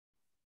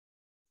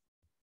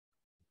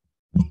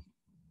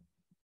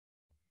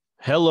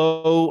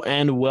Hello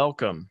and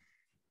welcome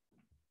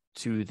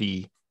to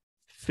the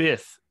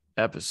fifth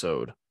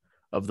episode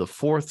of the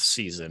fourth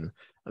season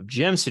of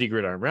Gem City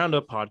Gridiron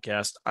Roundup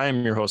podcast. I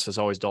am your host, as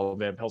always, Dalton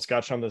Van Pelt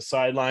Scotch on the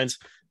sidelines,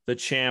 the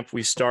champ.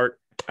 We start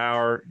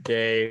our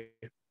day.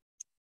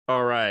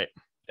 All right.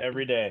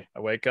 Every day I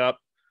wake up,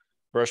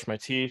 brush my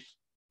teeth,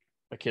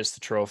 I kiss the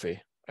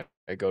trophy.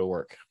 I go to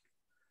work.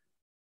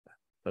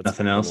 That's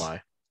Nothing else.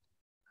 Lie.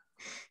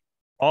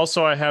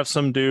 Also, I have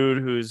some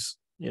dude who's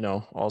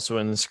also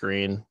in the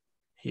screen.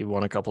 He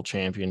won a couple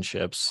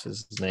championships.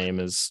 His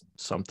name is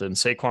something.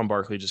 Saquon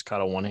Barkley just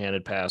caught a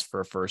one-handed pass for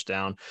a first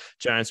down.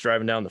 Giants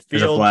driving down the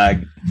field. There's a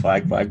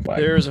flag.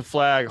 There's a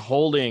flag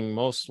holding,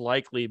 most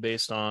likely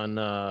based on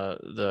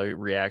the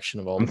reaction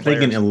of all the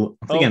players. I'm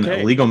thinking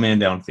illegal man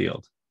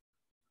downfield.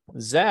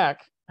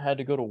 Zach had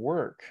to go to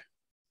work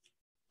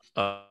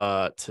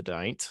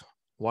tonight.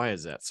 Why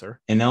is that,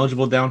 sir?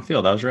 Ineligible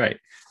downfield. I was right.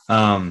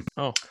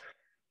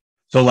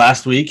 So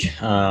last week,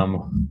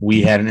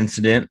 we had an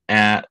incident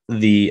at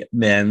the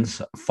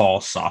men's fall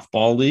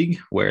softball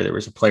league where there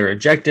was a player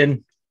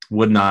ejected,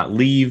 would not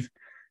leave.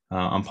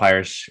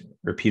 Umpires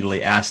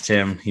repeatedly asked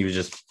him. He was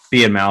just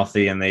being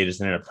mouthy, and they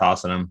just ended up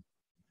tossing him.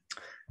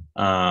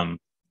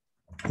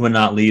 Would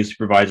not leave.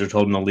 Supervisor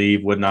told him to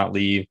leave. Would not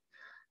leave.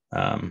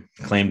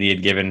 Claimed he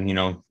had given,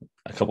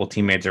 a couple of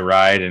teammates a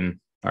ride, and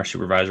our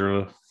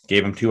supervisor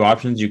gave him two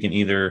options. You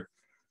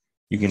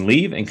can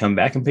leave and come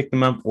back and pick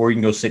them up, or you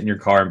can go sit in your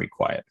car and be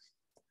quiet.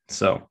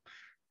 So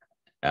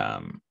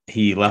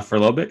he left for a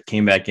little bit,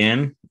 came back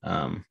in,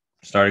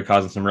 started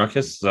causing some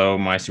ruckus. So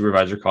my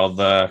supervisor called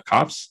the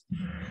cops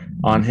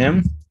on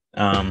him.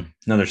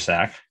 Another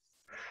sack.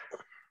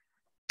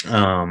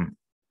 And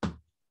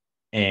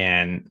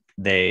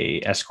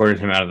they escorted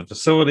him out of the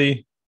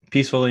facility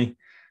peacefully.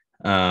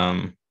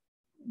 But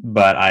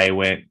I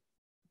went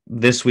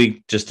this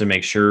week just to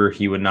make sure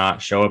he would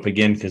not show up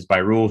again, because by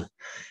rule,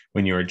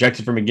 when you are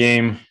ejected from a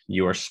game,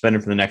 you are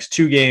suspended for the next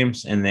 2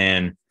 games. And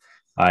then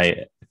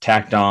I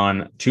tacked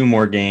on 2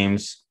 more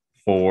games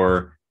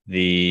for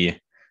the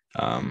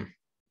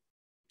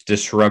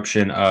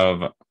disruption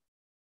of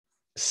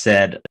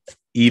said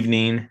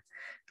evening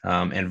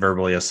and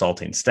verbally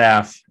assaulting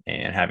staff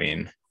and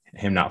having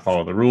him not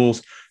follow the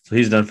rules. So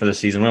he's done for the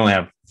season. We only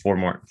have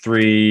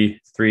 3.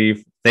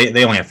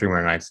 They only have 3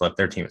 more nights left.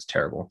 Their team is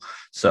terrible.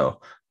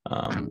 So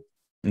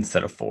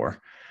instead of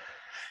 4.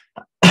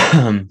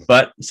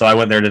 But so I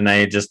went there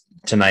tonight just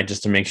to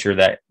make sure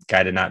that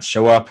guy did not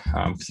show up.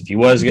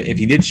 Because if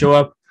he did show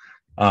up,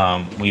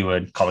 we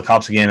would call the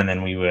cops again, and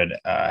then we would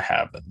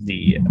have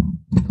the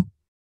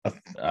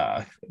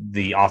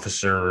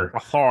officer,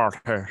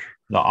 or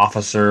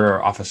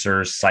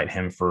officers cite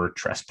him for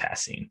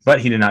trespassing. But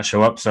he did not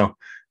show up, so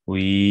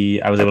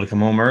I was able to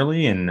come home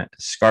early and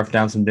scarf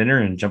down some dinner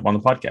and jump on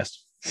the podcast.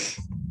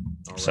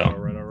 All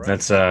right.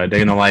 That's a day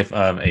in the life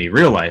of a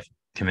real life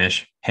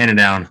commish, handed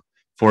down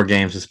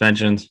 4-game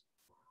suspensions.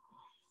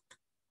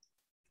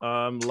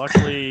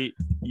 Luckily,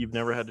 you've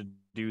never had to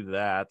do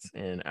that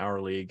in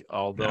our league,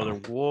 although There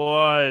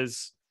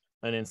was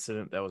an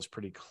incident that was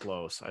pretty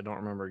close. I don't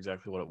remember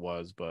exactly what it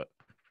was, but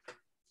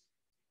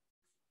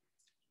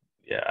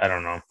yeah, I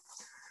don't know.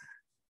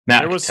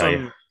 There was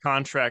some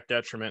contract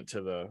detriment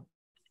to the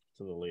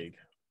league.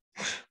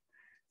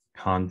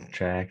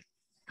 Conduct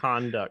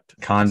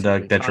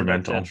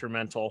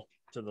detrimental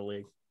to the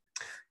league.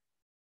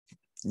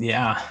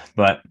 Yeah,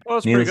 but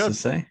needless to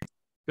say,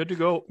 good to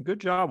go. Good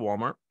job,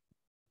 Walmart.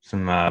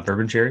 Some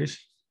bourbon cherries.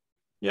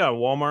 Yeah,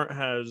 Walmart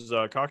has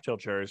cocktail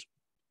cherries.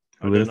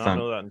 I did not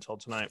know that until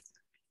tonight.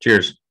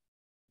 Cheers.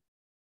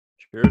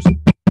 Cheers.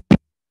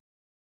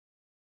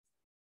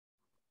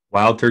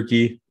 Wild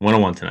Turkey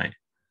 101 tonight.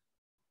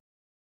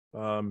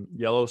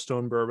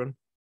 Yellowstone bourbon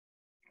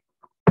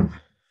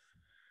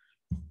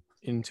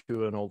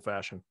into an old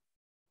fashioned.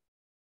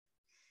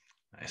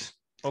 Nice.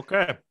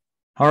 Okay.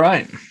 All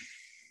right.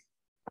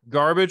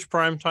 Garbage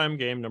primetime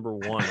game number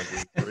 1 of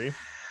week 3.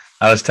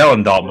 I was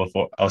telling Dalton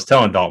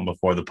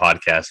before the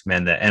podcast,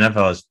 man, the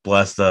NFL has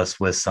blessed us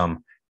with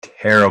some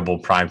terrible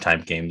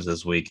primetime games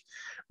this week.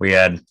 We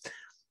had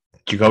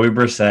Jacoby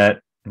Brissett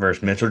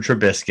versus Mitchell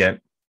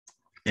Trubisky,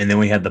 and then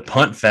we had the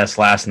punt fest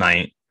last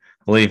night.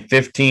 I believe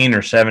 15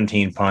 or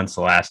 17 punts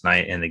last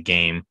night in the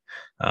game.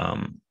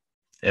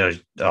 It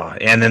was,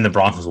 and then the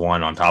Broncos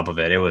won on top of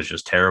it. It was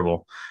just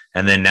terrible.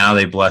 And then now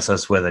they bless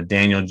us with a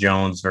Daniel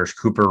Jones versus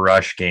Cooper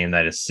Rush game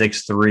that is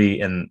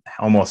 6-3 and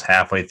almost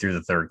halfway through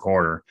the third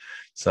quarter.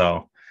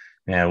 So,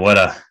 man,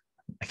 I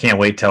can't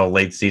wait till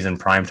late season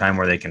prime time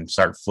where they can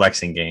start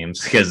flexing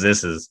games, because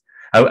this is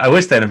 – I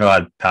wish the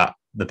NFL had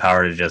the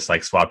power to just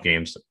like swap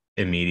games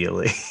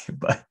immediately,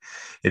 but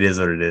it is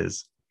what it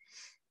is.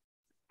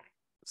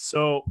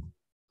 So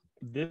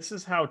this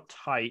is how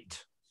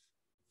tight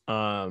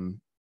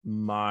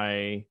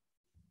my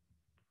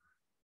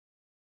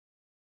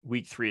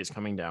week 3 is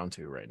coming down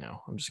to right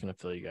now. I'm just going to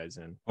fill you guys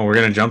in. Oh, we're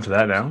going to jump to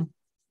that now?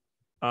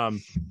 I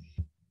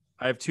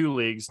have 2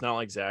 leagues, not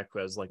like Zach, who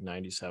has like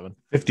 97.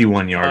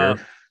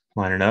 51-yarder.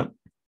 Line it up.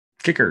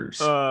 Kickers.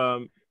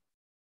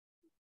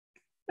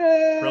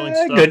 Grilling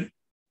stuff. Good.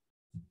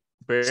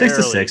 Barely.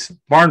 6-6.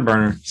 Barn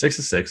burner.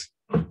 6-6.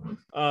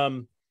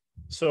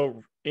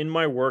 So in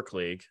my work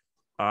league,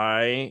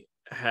 I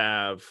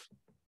have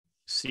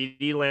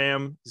CeeDee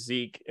Lamb,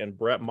 Zeke, and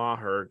Brett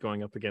Maher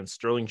going up against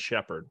Sterling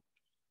Shepard.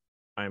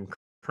 I'm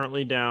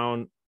currently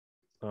down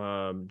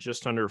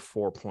just under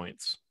 4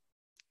 points.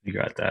 You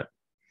got that.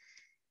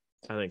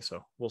 I think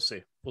so. We'll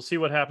see. We'll see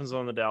what happens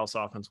on the Dallas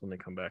offense when they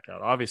come back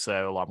out. Obviously, I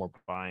have a lot more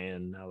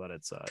buy-in now that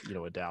it's a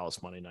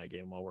Dallas Monday night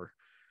game while we're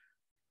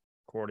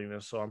recording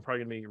this. So I'm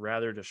probably gonna be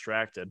rather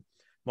distracted.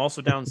 I'm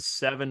also down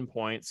 7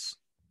 points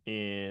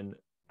in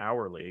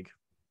our league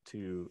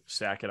to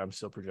sack it. I'm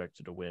still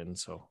projected to win,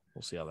 so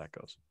we'll see how that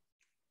goes.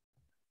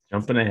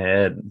 Jumping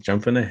ahead.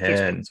 6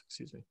 points,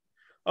 excuse me.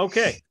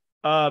 Okay.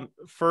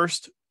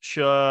 First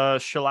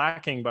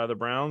shellacking by the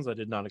Browns. I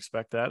did not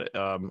expect that.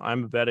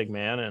 I'm a betting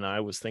man, and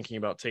I was thinking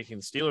about taking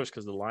the Steelers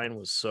because the line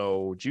was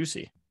so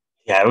juicy.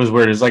 Yeah, it was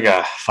weird. It was like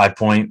a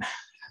 5-point.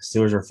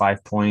 Steelers are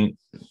 5-point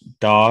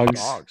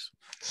dogs.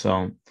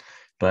 So,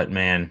 but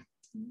man,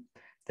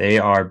 they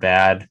are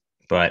bad.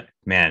 But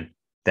man,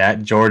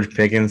 that George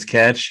Pickens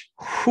catch,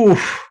 whew,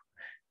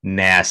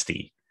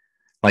 nasty.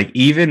 Like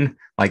even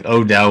like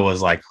Odell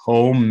was like,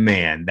 oh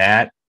man,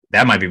 that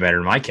might be better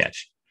than my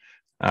catch.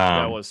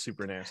 That was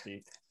super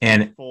nasty.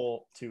 And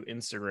full to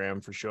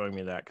Instagram for showing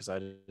me that because I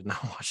did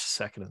not watch a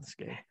second of this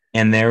game.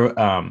 And they're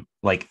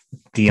like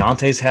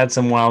Deontay's had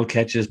some wild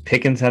catches.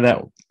 Pickens had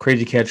that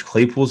crazy catch.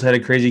 Claypool's had a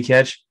crazy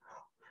catch.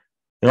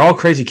 They're all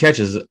crazy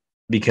catches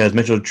because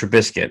Mitchell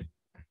Trubisky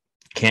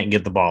can't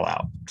get the ball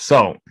out.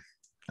 So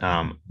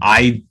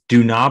I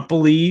do not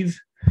believe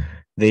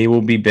they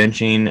will be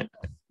benching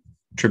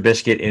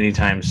Trubisky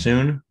anytime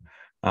soon.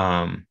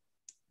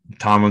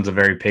 Tomlin's a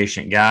very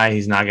patient guy.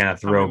 He's not going to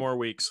throw. How many more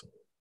weeks?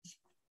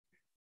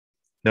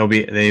 They're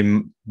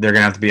going to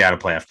have to be out of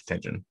playoff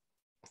contention.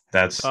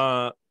 That's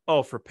for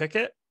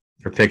Pickett?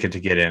 For Pickett to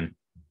get in.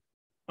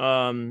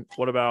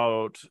 What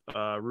about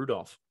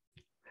Rudolph?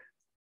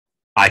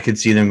 I could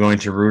see them going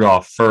to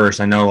Rudolph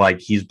first. I know like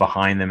he's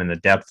behind them in the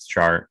depth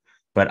chart,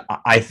 but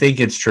I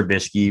think it's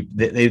Trubisky.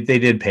 They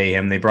did pay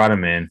him. They brought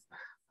him in.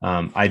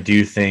 I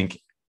do think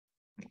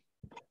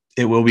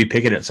it will be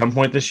Pickett at some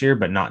point this year,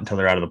 but not until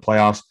they're out of the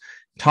playoffs.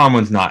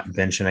 Tomlin's not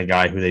benching a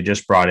guy who they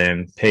just brought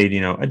in, paid,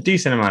 a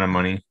decent amount of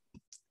money,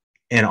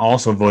 and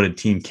also voted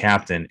team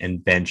captain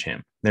and bench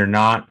him. They're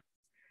not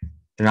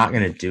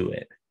going to do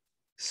it.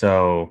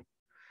 So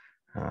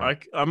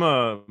I'm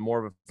a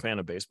more of a fan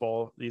of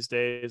baseball these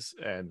days,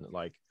 and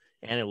like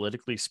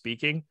analytically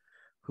speaking,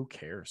 who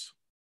cares?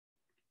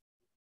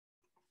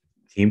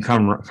 Team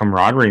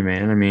camaraderie,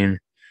 man. I mean,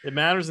 it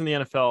matters in the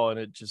NFL, and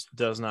it just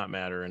does not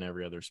matter in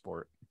every other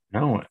sport.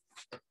 No,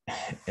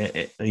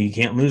 you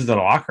can't lose the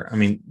locker. I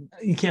mean,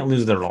 you can't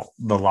lose the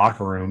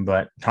locker room.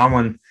 But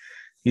Tomlin,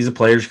 he's a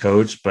player's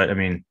coach. But I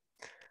mean,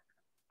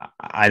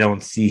 I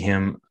don't see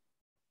him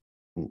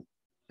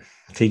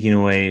taking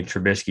away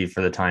Trubisky for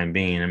the time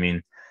being. I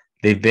mean,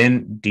 they've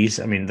been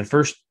decent. I mean, the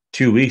first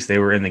 2 weeks they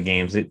were in the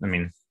games.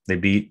 They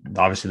beat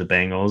obviously the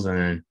Bengals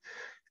and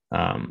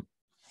then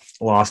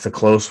lost a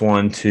close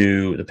one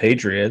to the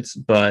Patriots.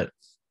 But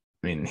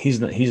I mean,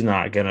 he's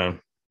not gonna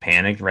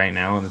panic right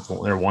now, and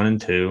they're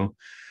 1-2.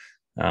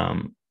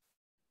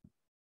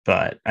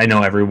 But I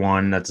know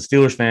everyone that's a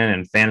Steelers fan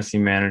and fantasy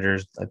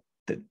managers,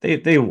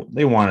 they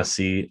want to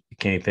see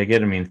Kenny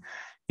Pickett. I mean,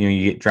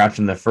 you get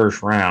drafted in the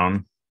first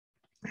round.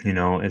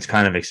 It's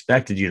kind of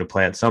expected you to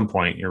play at some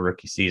point in your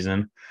rookie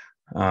season,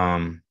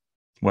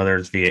 whether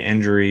it's via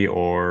injury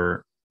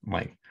or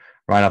like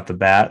right off the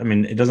bat. I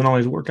mean, it doesn't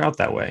always work out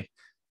that way.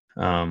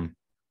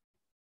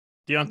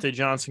 Deontay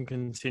Johnson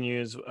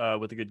continues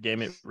with a good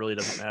game. It really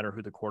doesn't matter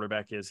who the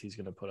quarterback is. He's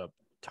going to put up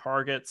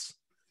targets.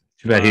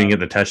 Too bad he didn't get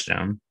the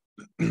touchdown.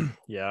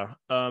 Yeah.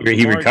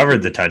 He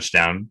recovered the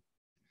touchdown.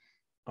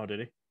 Oh,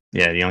 did he?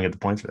 Yeah, you don't get the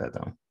points for that,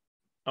 though.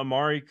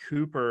 Amari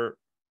Cooper.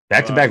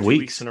 Back-to-back 2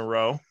 weeks in a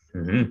row.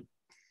 Mm-hmm.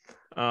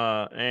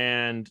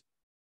 And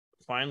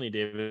finally,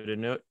 David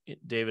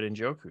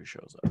Njoku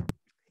shows up.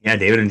 Yeah,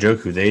 David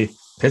Njoku.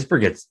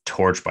 Pittsburgh gets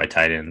torched by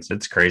tight ends.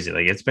 It's crazy.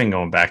 Like it's been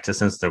going back to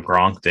since the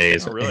Gronk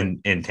days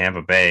in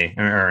Tampa Bay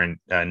or in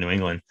New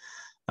England.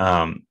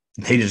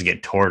 They just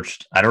get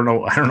torched. I don't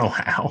know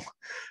how,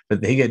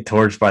 but they get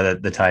torched by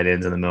the tight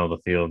ends in the middle of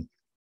the field.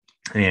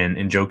 And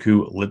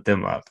Njoku lit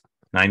them up.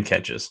 9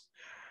 catches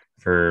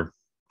for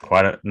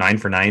 9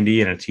 for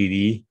 90 and a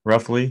TD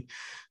roughly.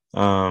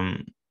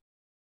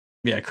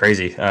 Yeah,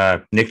 crazy.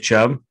 Nick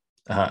Chubb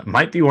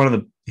might be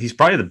he's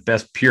probably the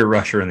best pure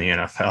rusher in the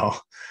NFL.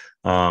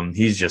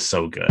 He's just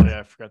so good.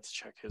 Yeah, I forgot to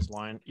check his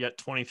line. Yet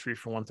 23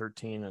 for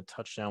 113, a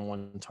touchdown,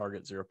 1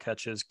 target, 0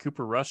 catches.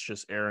 Cooper Rush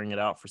just airing it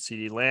out for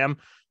CeeDee Lamb.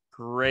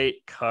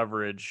 Great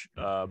coverage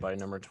by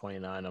number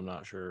 29. I'm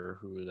not sure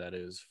who that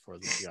is for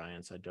the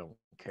Giants. I don't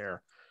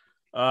care.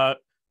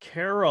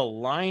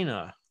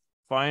 Carolina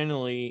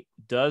finally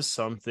does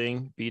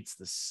something, beats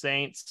the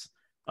Saints.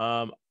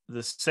 The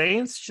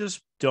Saints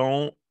just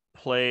don't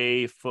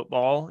play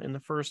football in the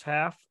first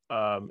half.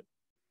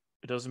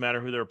 It doesn't matter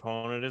who their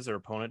opponent is. Their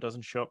opponent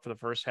doesn't show up for the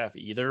first half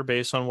either,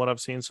 based on what I've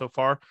seen so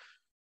far.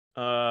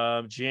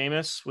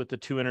 Jameis with the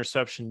 2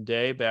 interception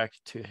day, back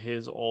to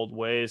his old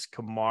ways.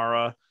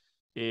 Kamara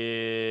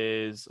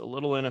is a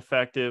little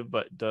ineffective,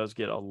 but does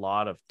get a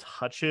lot of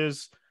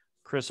touches.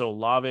 Chris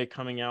Olave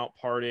coming out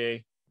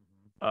party.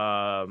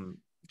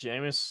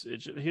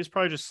 Jameis, he's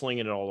probably just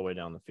slinging it all the way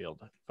down the field,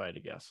 if I had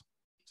to guess.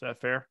 Is that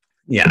fair?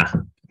 Yeah.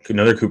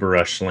 Another Cooper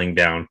Rush sling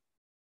down.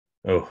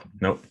 Oh,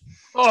 nope.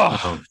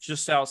 Oh,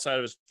 just outside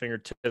of his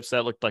fingertips.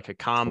 That looked like a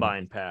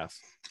combine pass.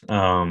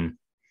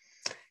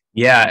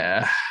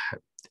 Yeah,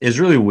 it's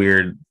really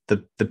weird.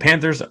 The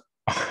Panthers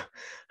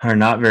are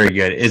not very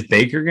good. Is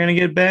Baker going to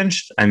get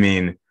benched? I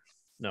mean,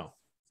 no.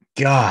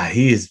 God,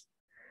 he's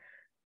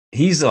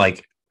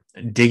like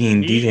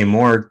digging DJ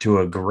Moore to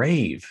a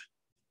grave.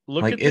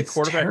 Look like, at the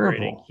quarterback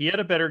rating. He had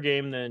a better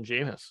game than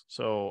Jameis,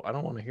 so I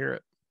don't want to hear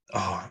it.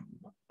 Oh,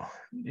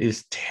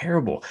 it's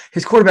terrible.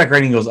 His quarterback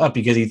rating goes up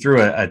because he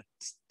threw a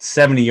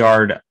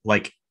 70-yard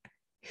like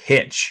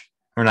hitch,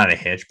 or not a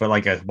hitch, but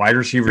like a wide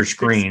receiver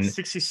screen.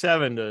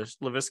 67 to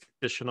Laviska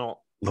Shenault.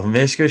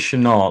 Laviska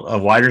Shenault, a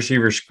wide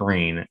receiver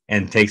screen,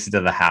 and takes it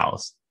to the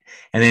house.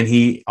 And then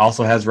he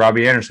also has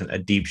Robbie Anderson, a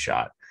deep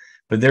shot.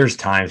 But there's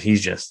times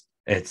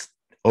it's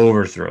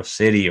overthrow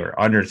city or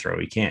underthrow.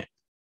 He can't.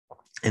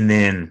 And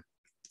then,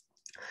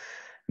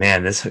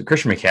 man, this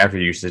Christian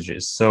McCaffrey usage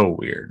is so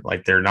weird.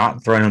 Like, they're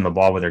not throwing him the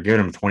ball, but they're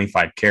giving him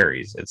 25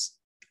 carries. It's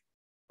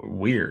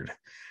weird.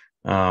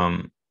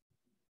 But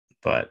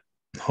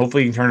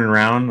hopefully you can turn it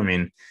around. I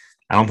mean,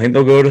 I don't think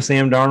they'll go to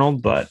Sam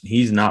Darnold, but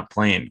he's not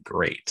playing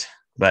great.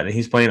 But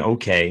he's playing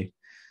okay.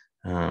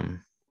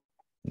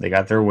 They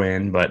got their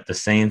win, but the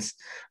Saints,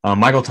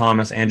 Michael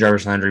Thomas and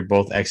Jarvis Landry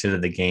both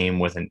exited the game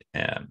with an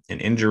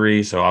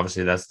injury. So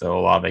obviously that's the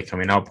Olave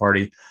coming out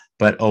party.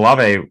 But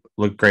Olave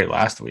looked great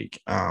last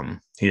week.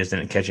 He just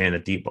didn't catch any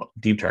of the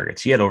deep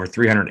targets. He had over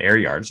 300 air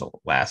yards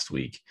last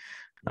week.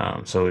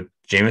 So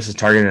Jameis is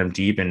targeting him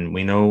deep, and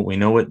we know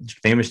what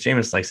famous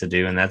Jameis likes to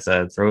do, and that's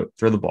throw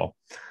the ball.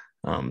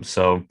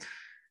 So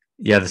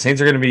yeah, the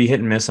Saints are going to be hit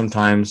and miss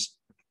sometimes,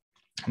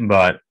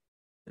 but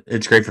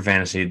it's great for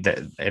fantasy.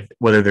 That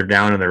whether they're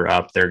down or they're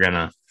up, they're going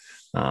to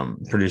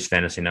produce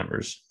fantasy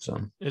numbers. So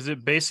is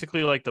it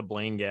basically like the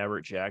Blaine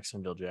Gabbert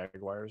Jacksonville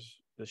Jaguars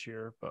this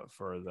year, but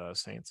for the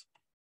Saints?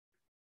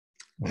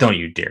 Don't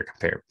you dare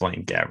compare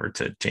Blaine Gabbert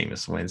to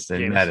Jameis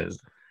Winston.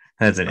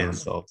 That's an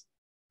insult.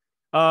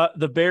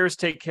 The Bears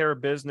take care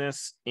of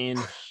business in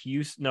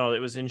Houston. No, it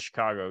was in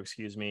Chicago,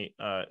 excuse me.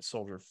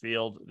 Soldier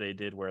Field. They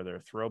did wear their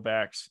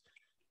throwbacks.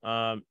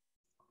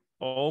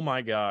 Oh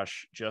my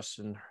gosh,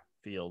 Justin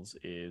Fields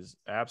is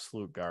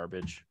absolute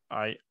garbage.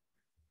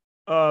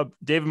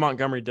 David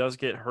Montgomery does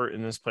get hurt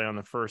in this play on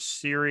the first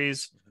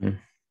series. Mm-hmm.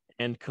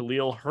 And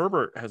Khalil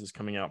Herbert has his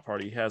coming out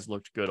party. He has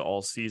looked good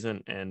all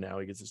season, and now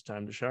he gets his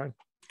time to shine.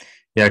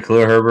 Yeah,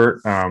 Khalil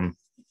Herbert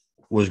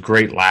was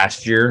great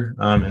last year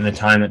in the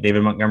time that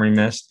David Montgomery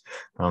missed.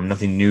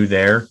 Nothing new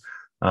there.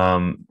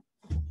 And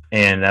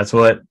that's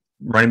what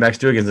running backs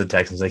do against the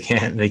Texans.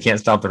 They can't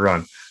stop the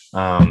run.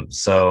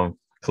 So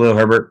Khalil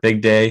Herbert,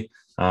 big day.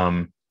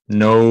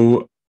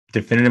 No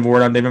definitive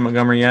word on David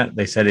Montgomery yet.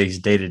 They said he's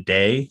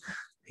day-to-day.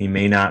 He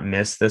may not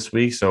miss this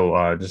week,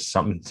 so just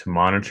something to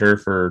monitor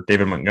for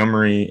David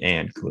Montgomery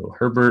and Khalil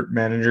Herbert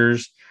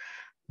managers.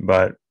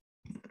 But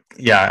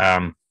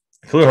yeah,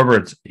 Khalil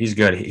Herbert, he's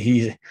good.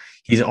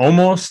 He's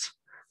almost,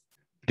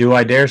 do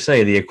I dare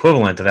say, the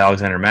equivalent of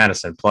Alexander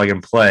Madison, plug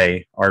and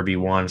play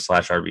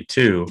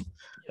RB1/RB2.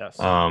 Yes.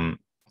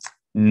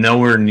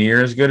 Nowhere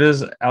near as good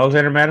as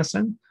Alexander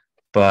Madison,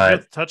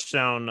 but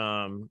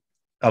touchdown.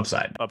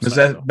 Upside.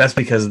 That's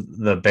because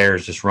the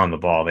Bears just run the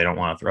ball. They don't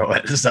want to throw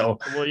it. So,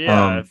 well,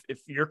 yeah,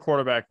 if your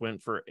quarterback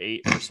went for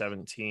 8 for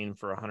 17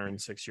 for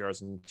 106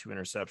 yards and 2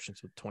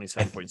 interceptions with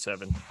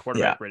 27.7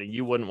 quarterback rating,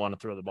 you wouldn't want to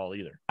throw the ball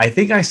either. I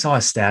think I saw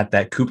a stat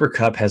that Cooper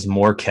Kupp has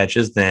more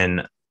catches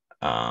than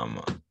I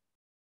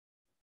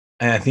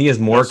think he has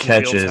more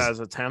catches. Fields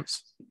has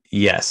attempts.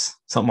 Yes,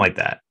 something like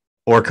that,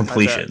 or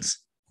completions,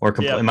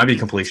 it might be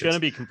completions. It's going to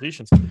be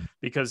completions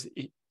because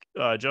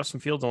Justin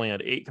Fields only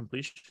had 8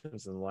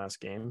 completions in the last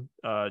game.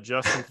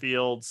 Justin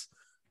Fields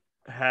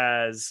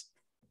has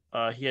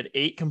he had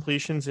 8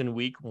 completions in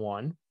week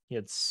 1. He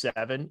had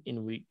 7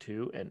 in week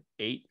 2 and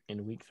 8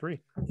 in week 3.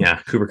 Yeah,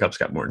 Cooper Kupp's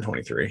got more than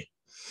 23.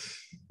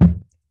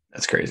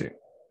 That's crazy.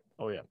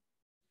 Oh yeah,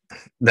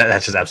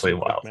 that's just absolutely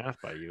wild. Math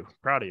by you.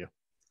 Proud of you.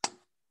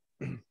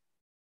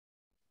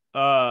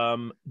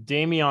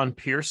 Dameon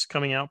Pierce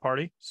coming out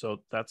party,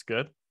 so that's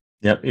good.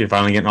 Yep, you're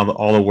finally getting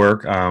all the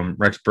work.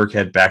 Rex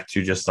Burkhead back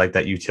to just like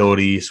that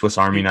utility Swiss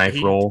Army knife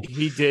role.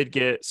 He did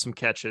get some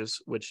catches,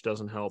 which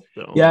doesn't help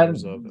the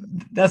owners of it.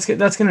 That's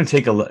going to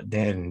take a look.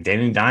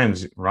 Danny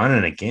Dimes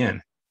running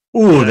again.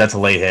 Ooh, that's a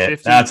late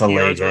hit. That's a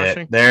late hit.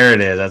 Rushing? There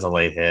it is. That's a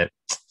late hit.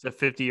 Is that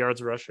 50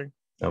 yards rushing?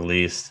 At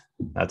least.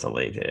 That's a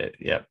late hit.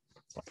 Yep.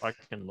 I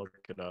can look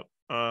it up.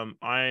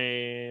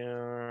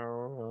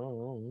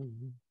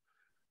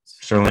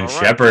 Sterling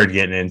Shepard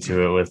getting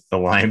into it with the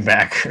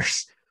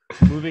linebackers.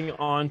 Moving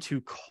on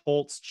to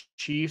Colts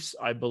Chiefs.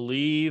 I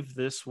believe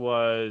it's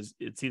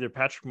either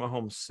Patrick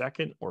Mahomes'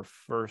 second or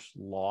first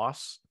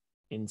loss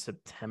in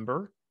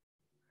September.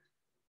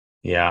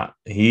 Yeah,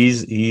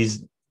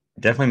 he's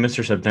definitely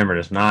Mr. September.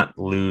 Does not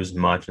lose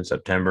much in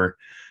September.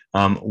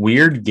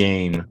 Weird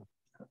game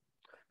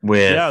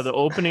with the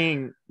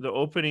opening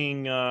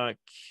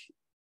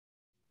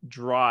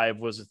drive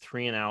was a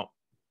 3-and-out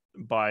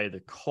by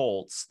the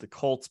Colts. The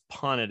Colts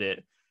punted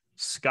it.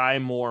 Sky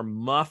Moore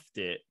muffed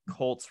it.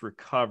 Colts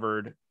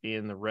recovered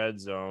in the red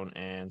zone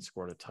and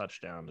scored a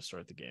touchdown to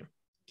start the game.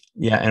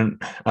 Yeah,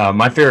 and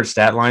my favorite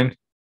stat line: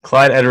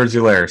 Clyde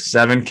Edwards-Helaire,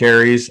 7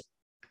 carries,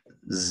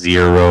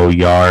 0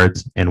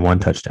 yards, and 1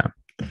 touchdown.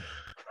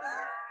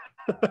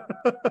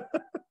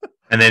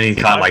 And then he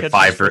caught like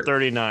 5 for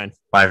 39.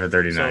 5 for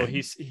 39. So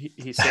he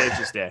saved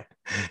his day.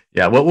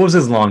 Yeah. What was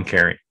his long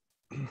carry?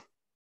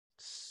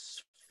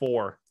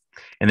 4.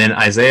 And then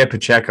Isaiah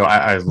Pacheco,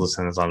 I was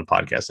listening to this on the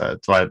podcast.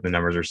 That's why the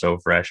numbers are so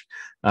fresh.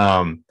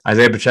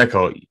 Isaiah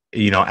Pacheco,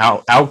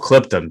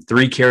 outclipped him.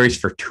 3 carries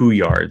for 2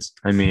 yards.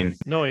 I mean,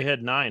 no, he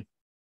had 9.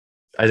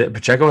 Isaiah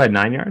Pacheco had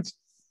 9 yards?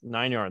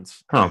 9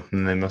 yards. Oh,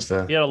 and they must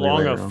have. He had a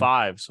long of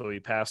 5, so he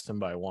passed him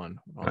by 1.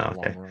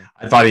 Okay.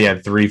 I thought he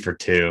had 3 for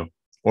 2.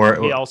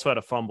 Or he also had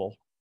a fumble.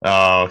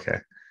 Oh, okay.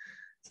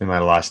 So he might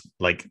have lost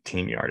like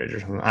team yardage or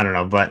something. I don't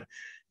know. But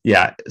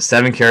yeah,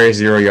 7 carries,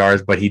 0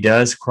 yards, but he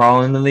does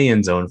crawl into the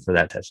end zone for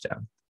that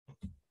touchdown.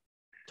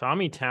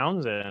 Tommy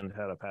Townsend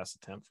had a pass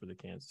attempt for the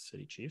Kansas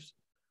City Chiefs.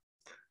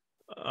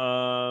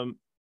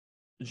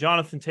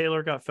 Jonathan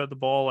Taylor got fed the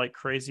ball like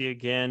crazy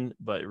again,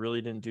 but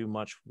really didn't do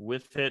much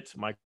with it.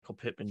 Michael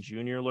Pittman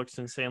Jr. looks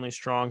insanely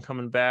strong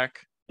coming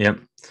back. Yep.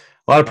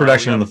 A lot of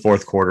production in the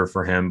fourth quarter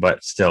for him,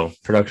 but still,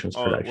 production's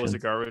production. Was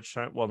it garbage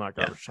time? Well, not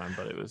garbage time,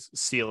 but it was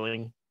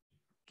ceiling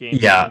game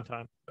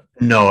time.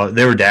 No,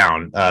 they were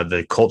down.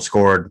 The Colts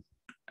scored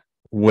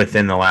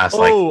within the last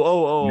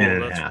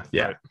minute and a half.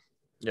 Yeah. Right.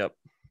 Yep.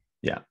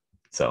 Yeah.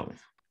 So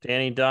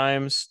Danny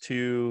Dimes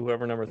to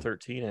whoever number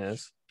 13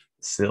 is.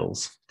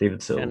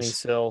 David Sills. Kenny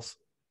Sills.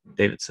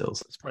 David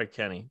Sills. It's probably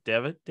Kenny.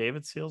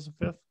 David Sills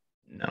the 5th?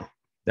 No.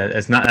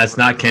 That's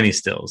not Kenny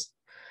Stills.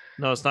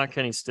 No, it's not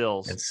Kenny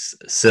Stills. It's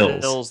Sills.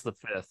 Stills the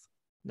 5th.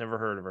 Never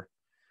heard of her.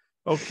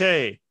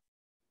 Okay.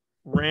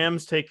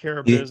 Rams take care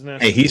of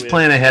business. Hey, he's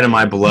playing ahead of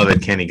my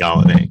beloved Kenny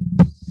Golladay.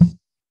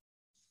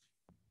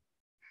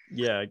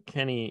 Yeah,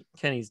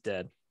 Kenny's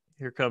dead.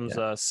 Here comes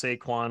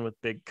Saquon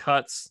with big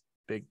cuts,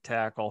 big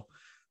tackle.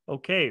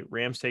 Okay,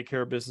 Rams take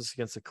care of business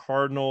against the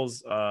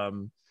Cardinals.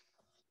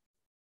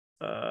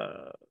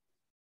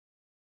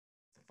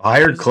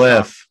 Fired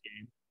Cliff.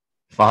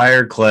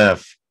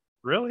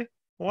 Really?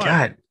 Why?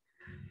 God,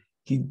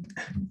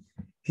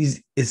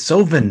 it's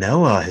so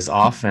vanilla, his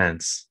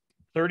offense.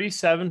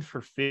 37 for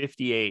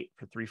 58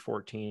 for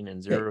 314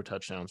 and 0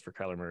 touchdowns for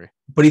Kyler Murray.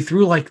 But he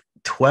threw like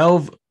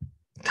 12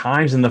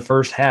 times in the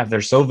first half.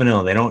 They're so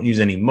vanilla. They don't use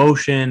any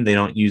motion. They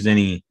don't use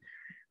any,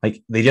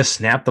 they just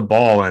snap the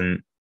ball,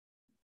 and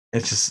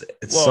it's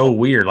so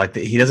weird. Like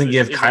he doesn't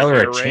give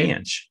Kyler a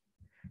chance.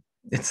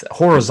 It's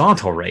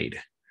horizontal raid.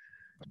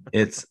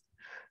 It's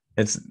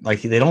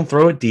like they don't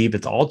throw it deep.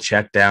 It's all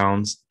check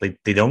downs.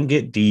 They don't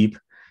get deep.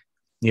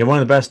 You have one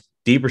of the best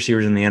deep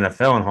receivers in the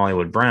NFL in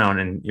Hollywood Brown,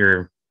 and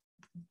you're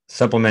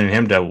supplementing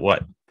him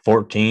to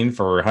 14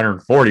 for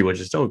 140, which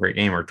is still a great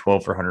game, or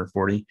 12 for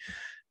 140.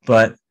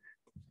 But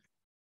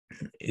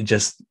it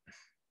just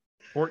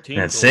 14.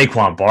 And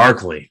Saquon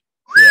Barkley.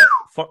 Yeah.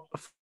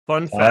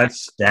 Fun fact.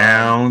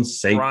 Touchdown,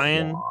 Saquon.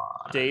 Brian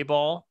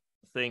Daboll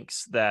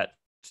thinks that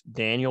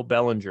Daniel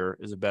Bellinger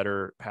is a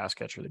better pass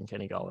catcher than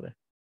Kenny Golladay.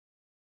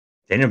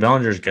 Daniel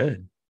Bellinger is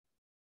good.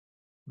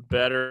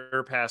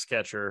 Better pass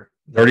catcher.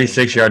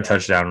 36-yard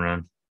touchdown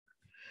run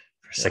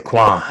for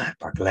Saquon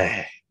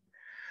Barkley.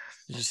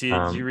 Did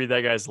you read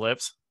that guy's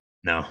lips?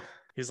 No.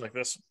 He's like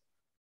this.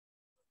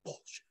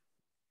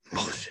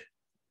 Bullshit.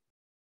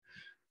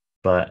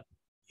 But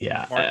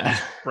yeah.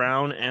 Marcus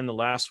Brown and the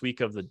last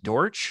week of the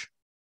Dortch.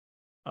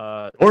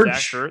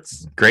 Dortch. Zach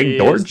Ertz. Greg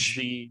Dortch.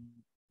 The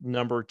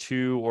number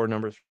 2 or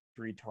number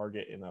 3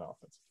 target in that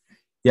offense.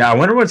 Yeah, I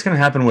wonder what's going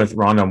to happen with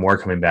Rondale Moore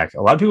coming back.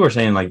 A lot of people are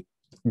saying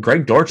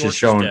Greg Dortch is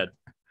showing. Dead.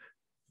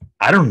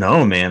 I don't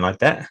know, man. Like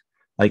that.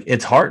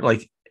 It's hard.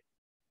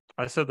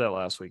 I said that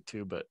last week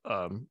too, but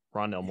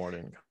Rondale Moore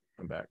didn't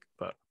come back.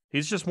 But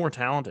he's just more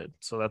talented,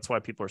 so that's why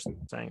people are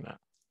saying that.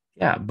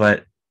 Yeah,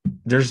 but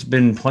there's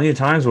been plenty of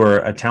times where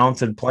a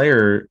talented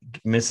player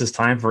misses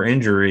time for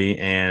injury,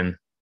 and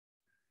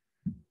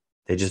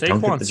they just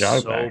don't get the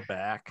job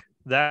back.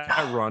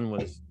 That run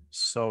was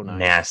so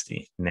nice.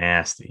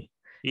 Nasty.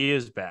 He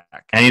is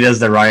back, and he does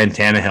the Ryan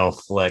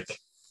Tannehill flick.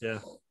 Yeah.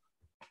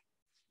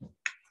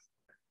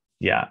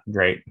 Yeah,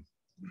 great.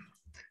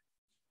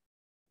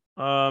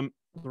 The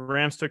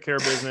Rams took care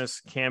of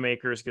business. Cam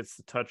Akers gets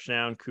the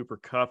touchdown. Cooper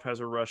Kupp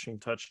has a rushing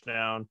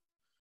touchdown.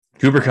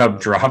 Cooper Kupp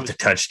dropped a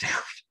touchdown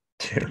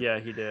too. Yeah,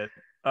 he did.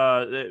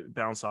 It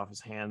bounced off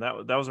his hand.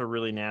 That was a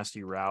really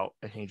nasty route,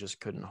 and he just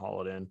couldn't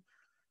haul it in.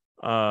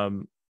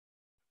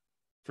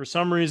 For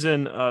some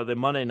reason, the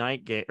Monday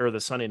night game or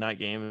the Sunday night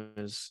game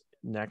is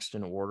next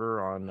in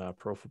order on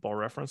Pro Football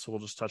Reference. So we'll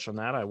just touch on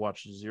that. I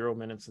watched 0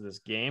 minutes of this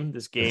game.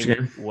 This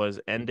game was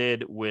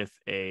ended with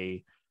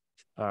a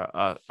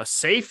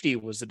safety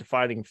was the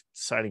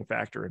deciding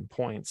factor in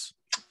points.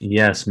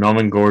 Yes,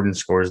 Melvin Gordon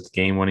scores the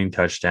game-winning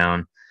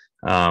touchdown.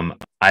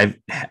 I've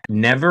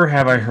never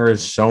have I heard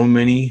so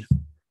many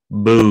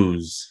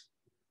boos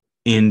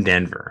in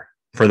Denver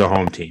for the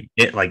home team.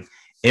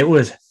 It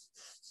was,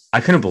 I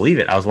couldn't believe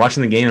it. I was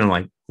watching the game and I'm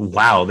like,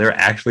 wow, they're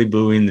actually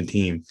booing the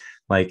team.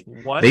 Like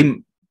what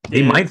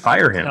they might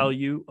fire him. Tell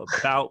you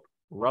about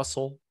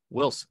Russell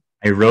Wilson.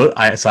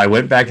 So I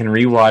went back and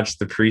rewatched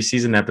the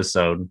preseason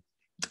episode,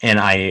 and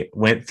I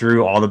went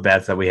through all the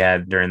bets that we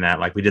had during that.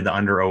 Like we did the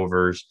under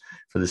overs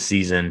for the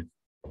season,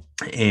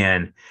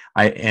 and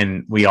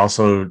we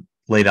also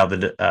laid out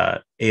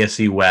the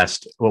AFC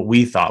West, what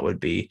we thought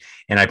would be.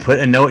 And I put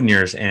a note in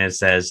yours, and it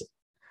says,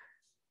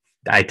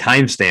 I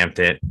timestamped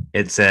it.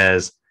 It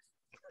says,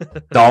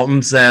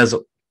 Dalton says,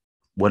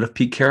 what if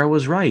Pete Carroll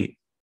was right?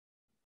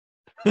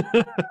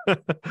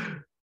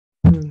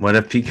 What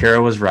if Pete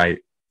Carroll was right?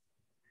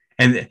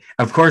 And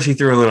of course, he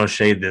threw a little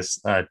shade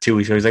this 2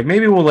 weeks ago. He's like,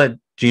 maybe we'll let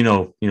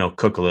Gino,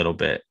 cook a little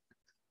bit.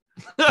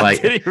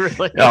 Like, did he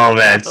really? Oh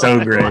man, it's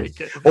so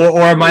great.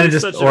 Or it might have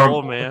just,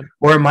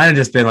 or it might have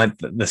just been like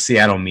the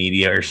Seattle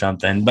media or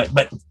something.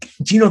 But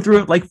Gino threw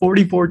it like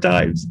 44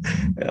 times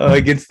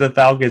against the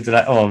Falcons, and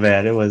oh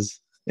man,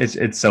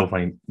 it's so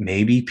funny.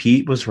 Maybe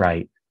Pete was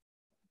right.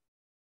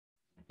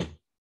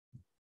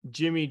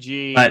 Jimmy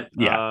G, but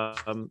yeah,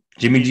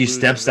 Jimmy G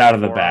steps out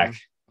of the back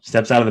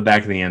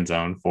of the end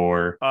zone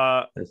for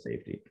the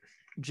safety.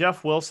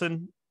 Jeff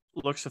Wilson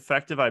looks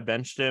effective. I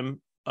benched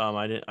him.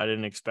 I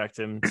didn't expect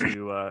him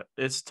to.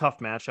 It's a tough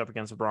matchup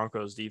against the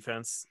Broncos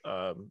defense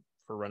for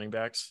running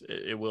backs.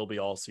 It will be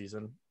all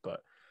season,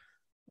 but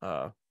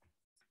I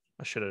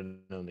should have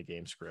known the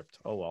game script.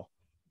 Oh well.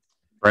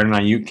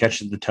 Brandon Ayuk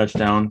catches the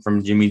touchdown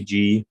from Jimmy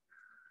G.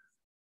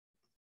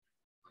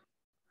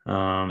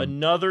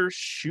 Another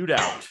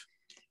shootout.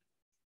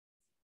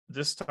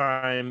 This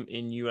time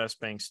in US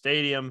Bank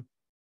Stadium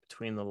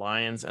between the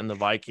Lions and the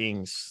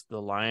Vikings.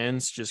 The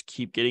Lions just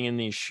keep getting in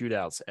these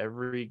shootouts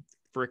every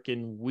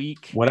freaking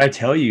week. What I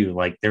tell you,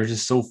 like, they're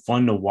just so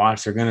fun to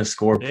watch. They're gonna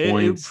score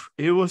points.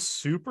 It was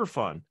super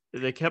fun.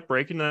 They kept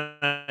breaking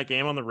that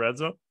game on the red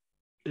zone.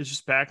 It's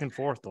just back and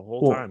forth the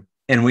whole time.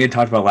 And we had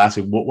talked about last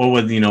week. What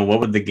would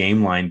the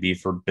game line be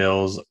for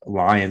Bills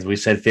Lions? We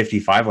said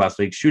 55 last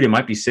week. Shoot, it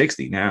might be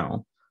 60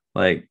 now.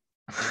 Like,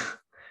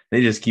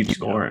 they just keep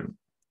scoring.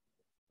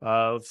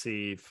 Let's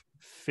see,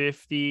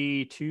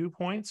 52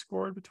 points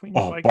scored between.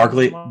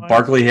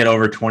 Barkley hit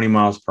over 20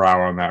 miles per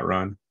hour on that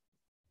run.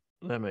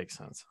 That makes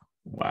sense.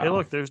 Wow. Hey,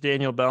 look, there's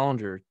Daniel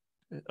Bellinger,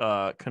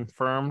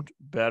 confirmed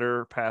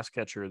better pass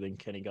catcher than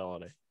Kenny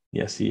Golladay.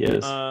 Yes, he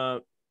is.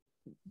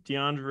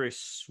 DeAndre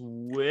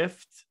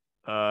Swift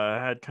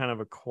had kind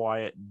of a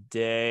quiet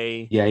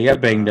day. Yeah, he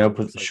got banged up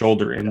with a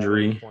shoulder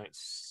injury.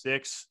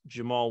 0.6.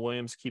 Jamal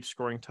Williams keeps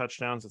scoring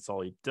touchdowns. That's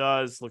all he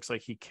does. Looks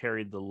like he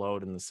carried the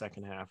load in the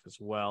second half as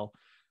well.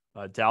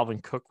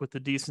 Dalvin Cook with a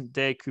decent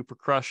day. Cooper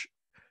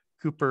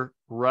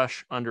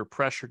Rush under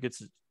pressure gets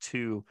it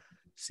to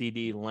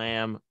CD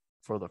Lamb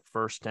for the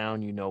first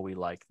down. We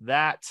like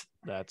that.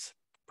 That's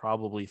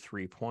probably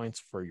 3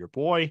 points for your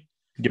boy.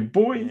 Your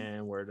boy.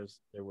 And where does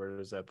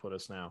that put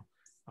us now?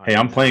 Hey,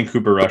 I'm playing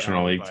Cooper Rush in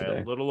a league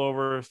today. A little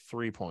over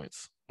 3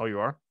 points. Oh, you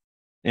are?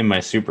 In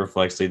my super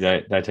flex league.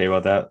 Did I tell you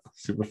about that?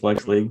 Super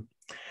flex league.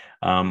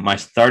 My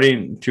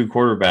starting two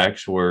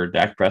quarterbacks were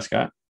Dak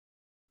Prescott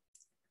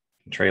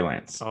and Trey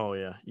Lance. Oh,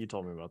 yeah. You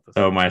told me about this.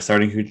 So my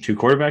starting two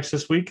quarterbacks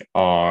this week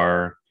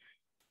are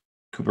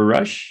Cooper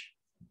Rush,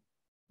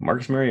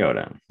 Marcus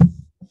Mariota.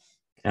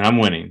 And I'm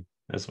winning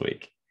this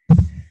week.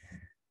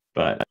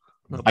 But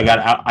I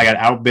got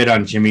outbid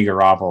on Jimmy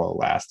Garoppolo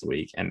last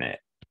week, and it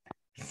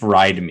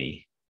fried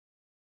me.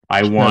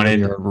 I wanted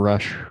your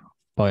Rush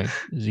by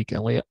Zeke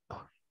Elliott.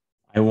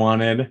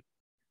 In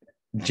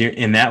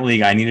that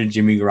league, I needed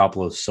Jimmy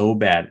Garoppolo so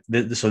bad.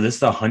 So this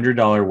is a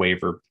 $100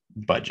 waiver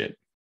budget.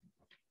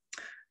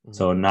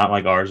 So not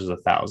like ours is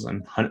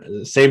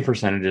 $1,000. Same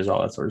percentages,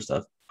 all that sort of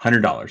stuff.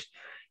 $100.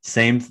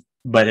 Same,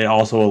 but it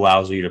also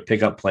allows you to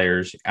pick up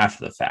players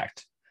after the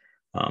fact,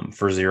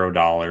 for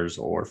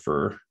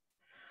 $0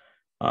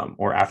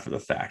 or after the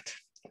fact.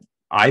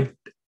 I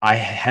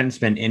hadn't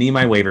spent any of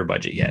my waiver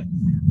budget yet.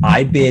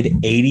 I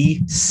bid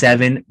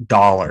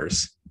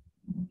 $87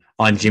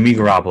 on Jimmy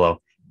Garoppolo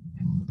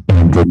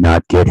and did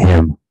not get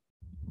him.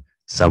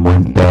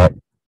 Someone bet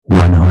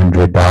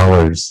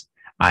 $100.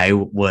 I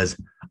was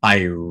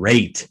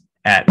irate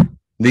at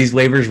these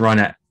waivers run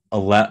at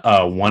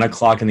 1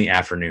 o'clock in the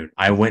afternoon.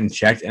 I went and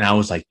checked, and I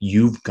was like,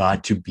 "You've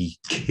got to be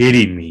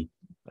kidding me!"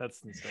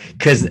 That's insane.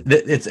 Because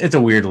it's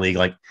a weird league.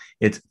 Like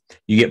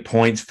you get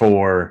points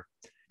for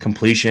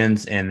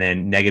completions and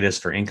then negatives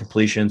for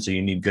incompletion. So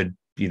you need good,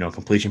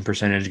 completion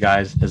percentage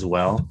guys as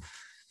well.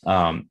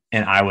 And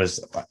I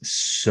was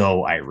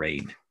so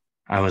irate.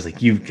 I was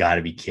like, "You've got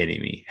to be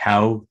kidding me!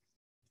 How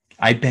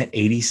I bet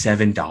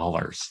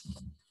 $87,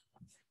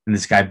 and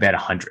this guy bet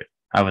 100.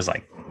 I was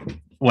like,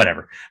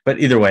 whatever. But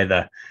either way,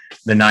 the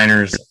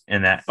Niners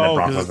and that the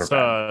Broncos because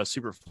were bad.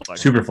 Super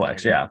flex. Super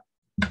flex, yeah.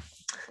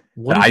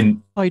 What if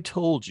I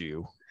told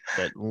you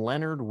that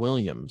Leonard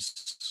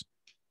Williams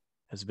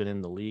has been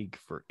in the league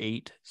for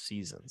 8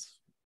 seasons?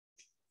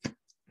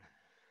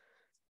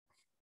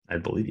 I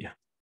believe you.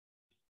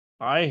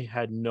 I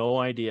had no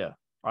idea.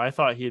 I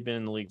thought he had been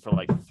in the league for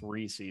like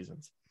 3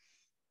 seasons.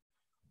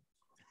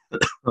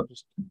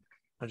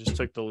 I just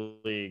took the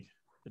league.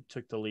 It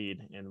took the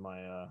lead in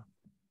my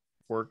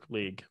work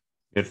league.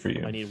 Good for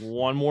you. I need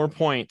one more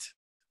point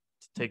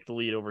to take the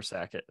lead over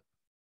Sackett.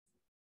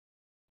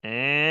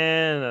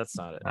 And that's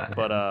not it.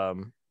 But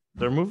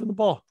they're moving the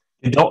ball.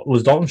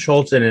 Was Dalton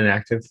Schultz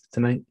inactive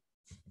tonight?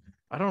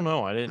 I don't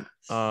know. I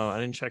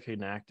didn't check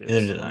inactive. So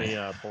let me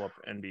pull up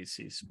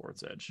NBC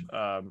Sports Edge.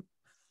 I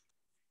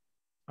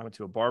went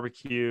to a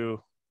barbecue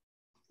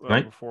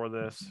before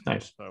this.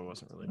 Nice. So I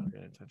wasn't really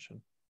paying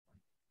attention.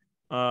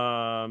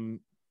 I'm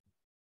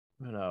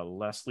in a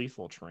less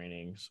lethal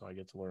training, so I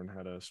get to learn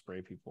how to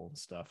spray people and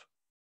stuff.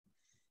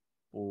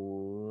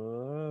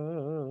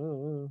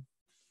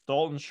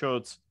 Dalton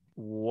Schultz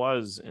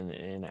was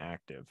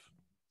inactive.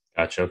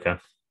 Gotcha. Okay.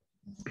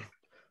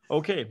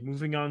 Okay,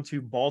 moving on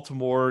to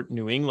Baltimore,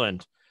 New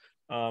England.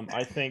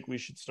 I think we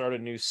should start a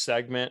new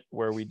segment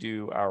where we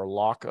do our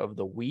lock of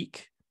the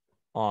week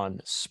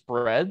on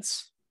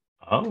spreads.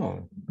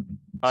 Oh,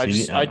 I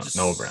just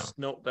Noah Brown.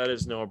 Nope, that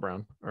is Noah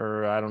Brown,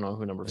 or I don't know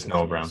who number. It's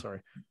Noah Brown.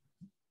 Sorry.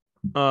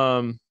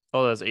 Oh,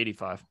 that's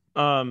 85.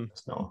 Noah.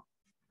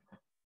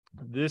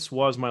 This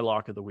was my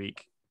lock of the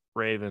week.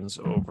 Ravens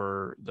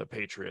over the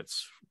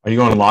Patriots. Are you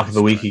going to lock of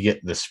the week? You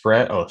get the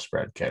spread. Oh,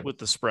 spread. Okay. With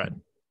the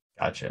spread.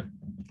 Gotcha.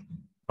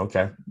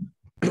 Okay.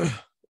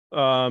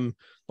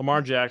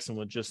 Lamar Jackson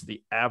with just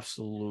the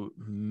absolute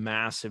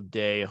massive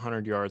day,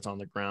 100 yards on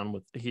the ground.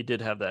 He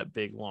did have that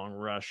big long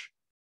rush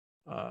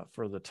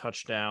for the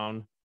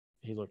touchdown.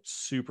 He looked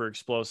super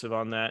explosive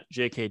on that.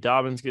 J.K.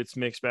 Dobbins gets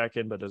mixed back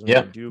in, but doesn't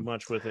really do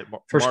much with it.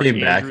 First Mark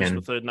game Andrews back in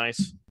with a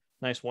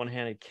nice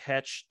one-handed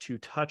catch, two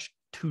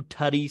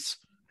tutties.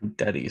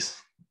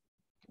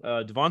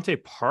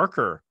 Devontae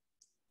Parker.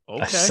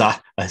 Okay.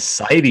 A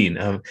sighting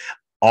of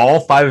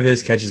all 5 of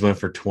his catches went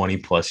for 20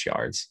 plus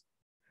yards.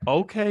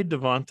 Okay,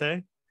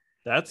 Devontae.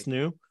 That's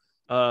new.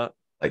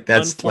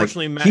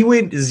 Unfortunately, he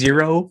went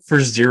 0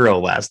 for 0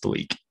 last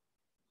week.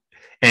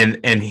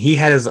 And he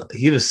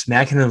was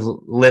smacking his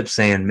lips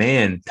saying,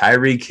 man,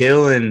 Tyreek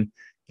Hill and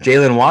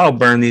Jalen Waddle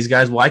burn these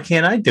guys. Why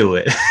can't I do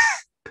it?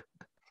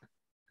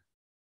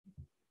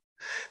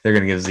 They're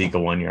going to give Zeke a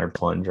 1-yard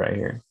plunge right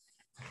here.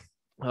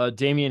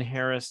 Damian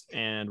Harris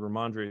and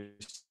Ramondre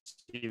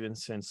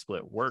Stevenson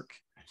split work.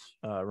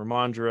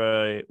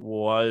 Ramondre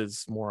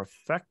was more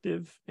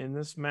effective in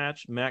this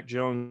match. Mac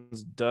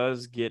Jones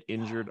does get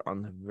injured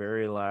on the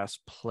very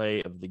last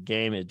play of the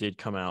game. It did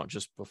come out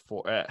just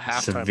before at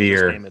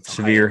halftime.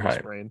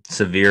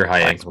 Severe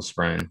high ankle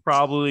sprain.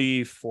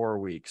 Probably 4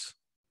 weeks.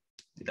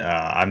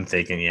 I'm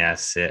thinking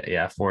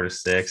 4 to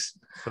 6.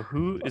 So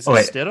who is it?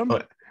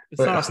 Stidham? It's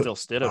not still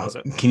Stidham, is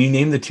it? Can you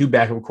name the 2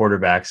 backup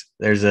quarterbacks?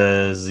 There's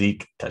a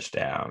Zeke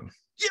touchdown.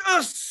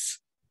 Yes.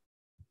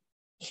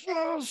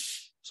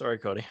 Sorry,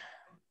 Cody.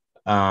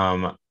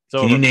 Can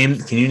you name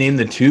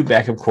the 2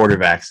 backup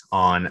quarterbacks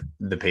on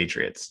the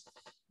Patriots?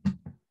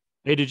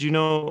 Hey, did you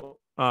know?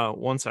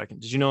 1 second.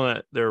 Did you know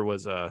that there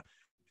was a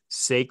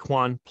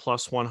Saquon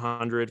plus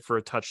 100 for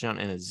a touchdown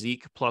and a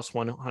Zeke plus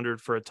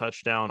 100 for a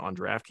touchdown on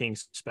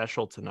DraftKings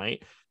special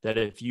tonight? That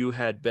if you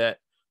had bet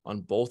on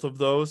both of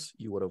those,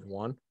 you would have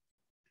won.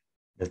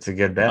 That's a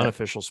good bet.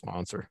 Unofficial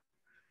sponsor.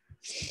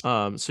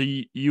 So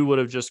you would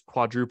have just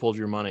quadrupled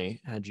your money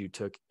had you.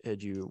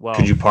 Could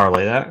you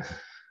parlay that?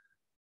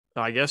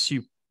 I guess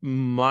you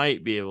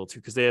might be able to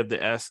because they have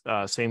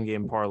the same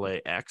game parlay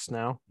X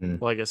now.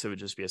 Well, I guess it would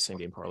just be a same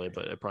game parlay,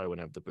 but it probably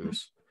wouldn't have the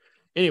boost.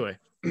 Anyway,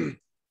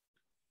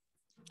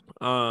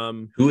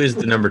 who is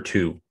the number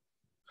 2?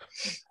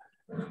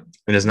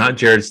 It is not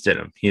Jared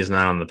Stidham. He is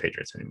not on the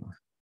Patriots anymore.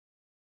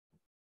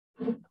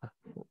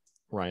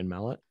 Ryan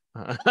Mallett.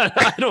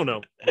 I don't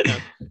know.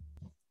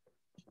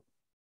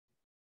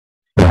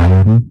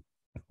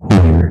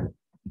 Hoyer.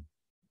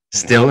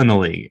 Still in the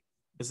league.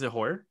 Is it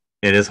Hoyer?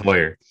 It is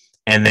Hoyer.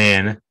 And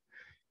then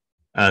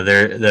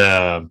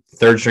the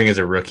third string is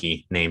a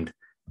rookie named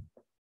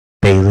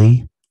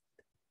Bailey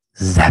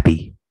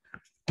Zappi.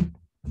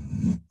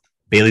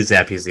 Bailey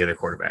Zappi is the other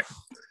quarterback.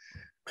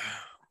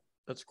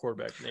 That's a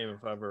quarterback name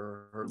if I've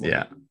ever heard one.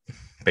 Yeah,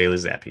 Bailey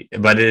Zappi.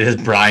 But it is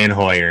Brian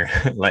Hoyer.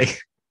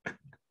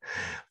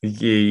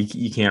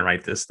 You can't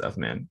write this stuff,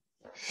 man.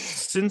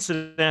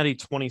 Cincinnati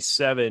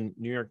 27,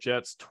 New York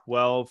Jets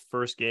 12.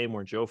 First game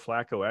where Joe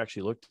Flacco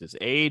actually looked at his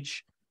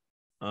age.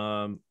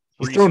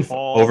 He's thrown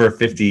over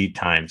 50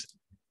 times,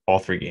 all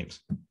 3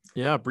 games.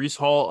 Yeah, Breece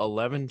Hall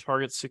 11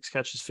 targets, 6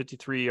 catches,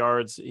 53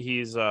 yards.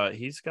 He's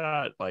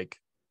got like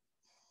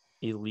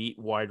elite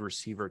wide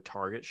receiver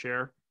target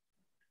share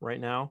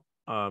right now.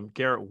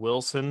 Garrett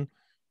Wilson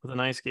with a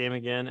nice game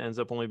again. Ends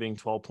up only being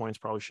 12 points.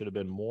 Probably should have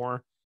been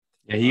more.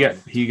 Yeah,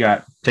 he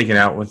got taken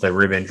out with a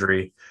rib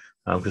injury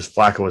because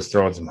Flacco was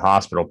throwing some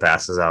hospital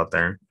passes out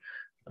there.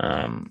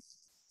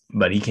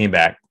 But he came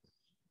back.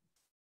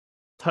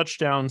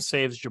 Touchdown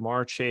saves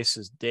Jamar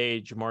Chase's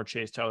day. Jamar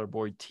Chase, Tyler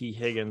Boyd, T.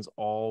 Higgins,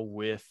 all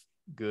with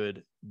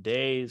good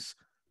days.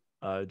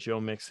 Joe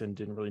Mixon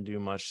didn't really do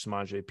much.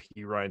 Samaje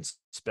P. Ryan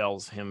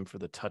spells him for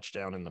the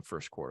touchdown in the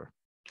first quarter.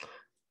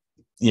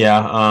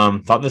 Yeah,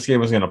 thought this game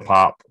was going to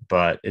pop,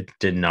 but it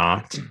did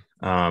not.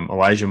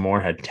 Elijah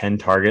Moore had 10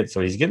 targets,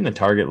 so he's getting the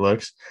target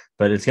looks,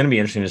 but it's going to be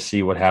interesting to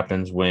see what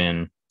happens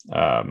when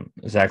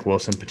Zach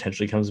Wilson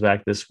potentially comes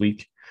back this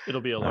week. It'll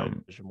be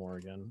Elijah Moore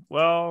again.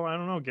 Well, I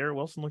don't know. Garrett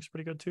Wilson looks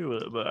pretty good too,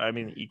 but I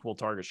mean, equal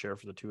target share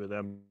for the two of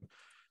them.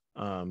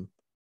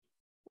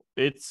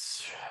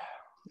 It's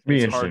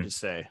hard to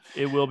say.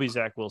 It will be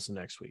Zach Wilson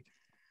next week.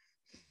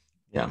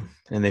 Yeah,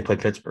 and they play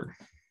Pittsburgh.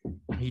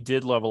 He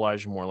did love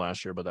Elijah Moore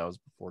last year, but that was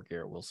before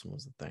Garrett Wilson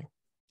was the thing.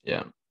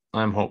 Yeah,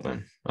 I'm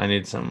hoping. I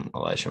need some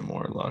Elijah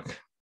Moore luck.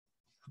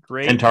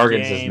 Great 10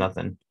 targets is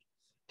nothing.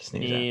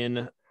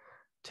 In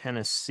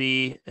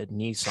Tennessee at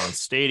Nissan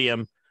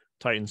Stadium.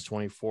 Titans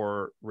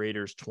 24,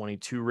 Raiders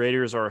 22.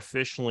 Raiders are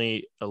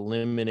officially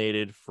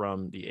eliminated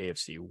from the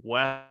AFC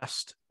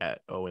West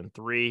at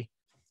 0-3.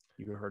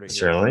 You heard it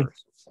here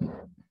first.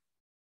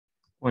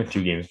 Only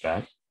 2 games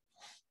back.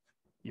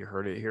 You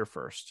heard it here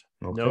first.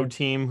 Okay. No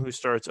team who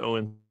starts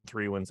 0-3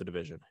 wins the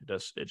division.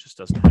 It just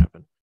doesn't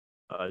happen.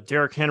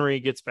 Derrick Henry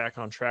gets back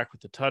on track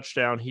with the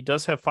touchdown. He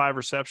does have 5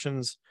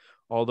 receptions,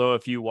 although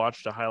if you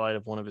watched a highlight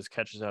of one of his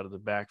catches out of the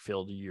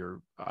backfield,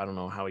 I don't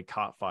know how he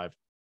caught 5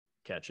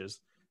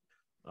 catches.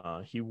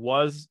 He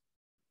was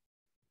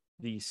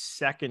the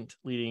second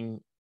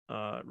leading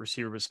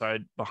receiver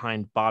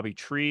behind Bobby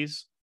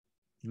Trees.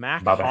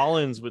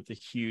 Hollins with the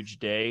huge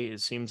day.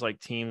 It seems like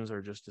teams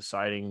are just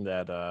deciding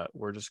that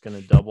we're just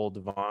going to double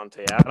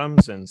Devontae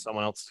Adams and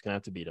someone else is going to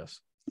have to beat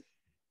us.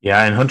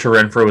 Yeah, and Hunter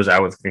Renfrow was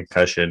out with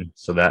concussion,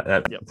 so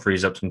that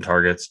frees up some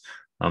targets.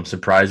 I'm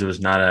surprised it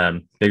was not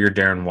a bigger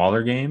Darren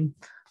Waller game.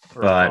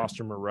 Or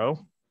Foster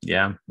Moreau.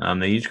 Yeah,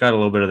 they each got a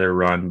little bit of their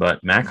run,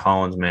 but Mac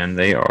Hollins, man,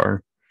 they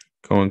are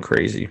going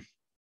crazy.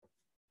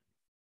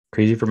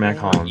 Crazy for Mac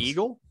Hollins.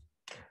 Eagle?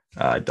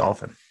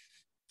 Dolphin.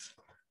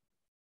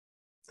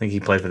 I think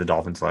he played for the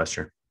Dolphins last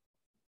year.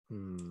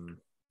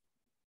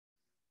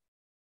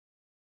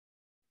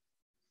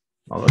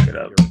 I'll look it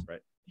up. Right.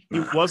 He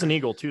was an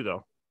Eagle too,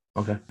 though.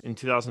 Okay. In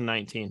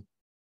 2019.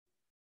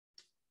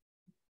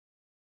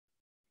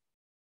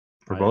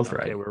 We're both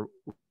right. Okay,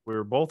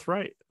 we're both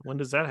right. When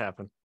does that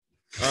happen?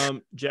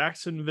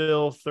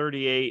 Jacksonville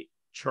 38,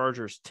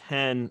 Chargers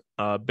 10.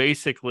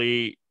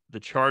 Basically, the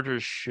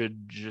Chargers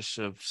should just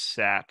have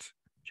sat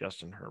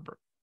Justin Herbert.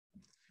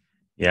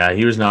 Yeah,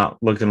 he was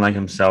not looking like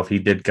himself. He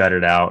did gut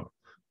it out.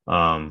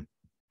 But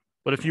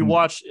if you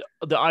watch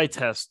the eye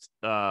test,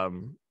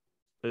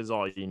 is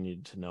all you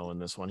need to know in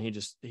this one.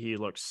 He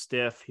looked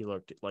stiff. He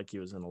looked like he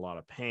was in a lot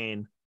of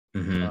pain.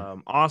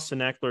 Mm-hmm. Austin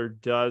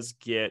Eckler does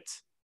get.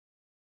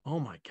 Oh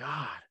my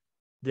God,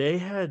 they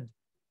had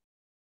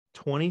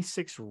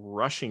 26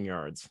 rushing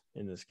yards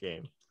in this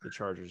game. The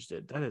Chargers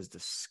did. That is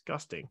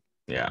disgusting.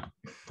 Yeah,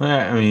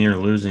 I mean you're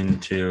losing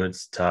too.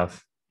 It's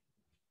tough.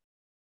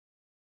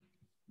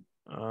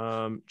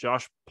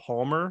 Josh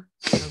Palmer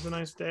has a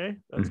nice day.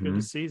 That's good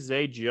to see.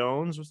 Zay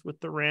Jones was with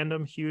the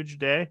random huge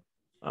day.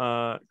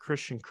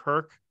 Christian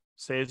Kirk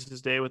saves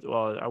his day with,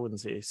 well, I wouldn't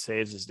say he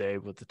saves his day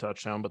with the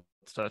touchdown, but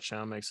the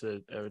touchdown makes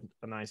it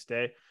a nice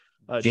day.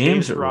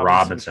 James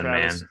Robinson,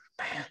 man.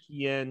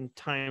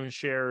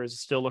 Timeshare is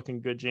still looking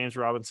good. James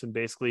Robinson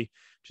basically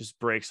just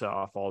breaks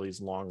off all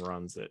these long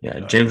runs.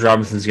 James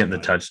Robinson's getting the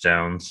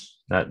touchdowns.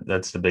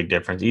 That's the big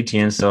difference.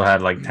 Etienne still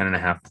had like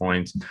 10.5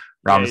 points.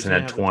 Robinson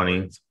had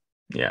 20.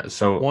 Yeah,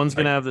 so one's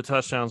gonna have the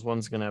touchdowns,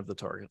 one's gonna have the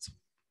targets.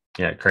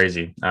 Yeah,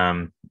 crazy.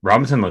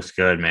 Robinson looks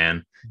good,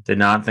 man. Did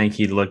not think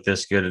he'd look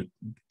this good,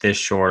 this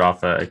short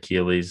off of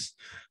Achilles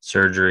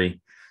surgery.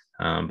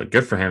 But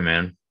good for him,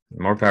 man.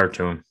 More power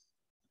to him.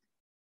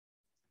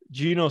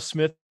 Geno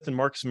Smith and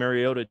Marcus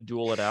Mariota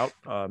duel it out.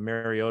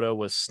 Mariota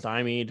was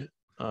stymied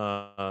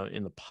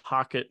in the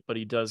pocket, but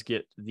he does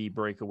get the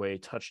breakaway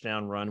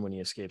touchdown run when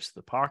he escapes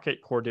the pocket.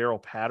 Cordero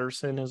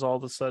Patterson is all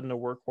of a sudden a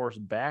workhorse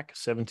back,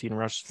 17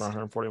 rushes for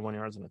 141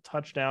 yards and a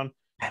touchdown.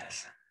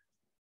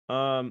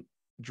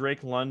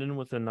 Drake London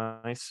with a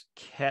nice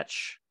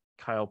catch.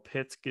 Kyle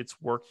Pitts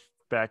gets worked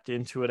back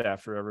into it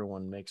after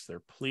everyone makes their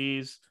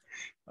pleas.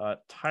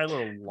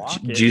 Tyler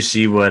Lockett. Did you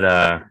see what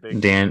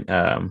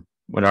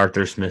what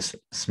Arthur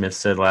Smith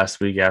said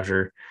last week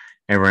after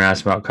everyone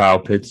asked about Kyle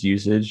Pitts'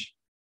 usage?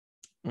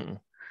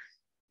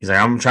 He's like,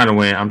 I'm trying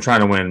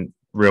to win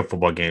real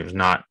football games,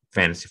 not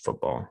fantasy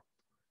football.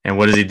 And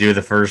what does he do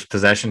the first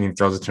possession? He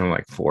throws it to him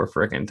like 4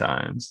 freaking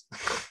times.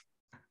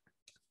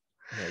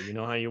 Yeah, you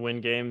know how you win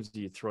games?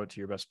 You throw it to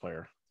your best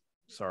player.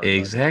 Sorry.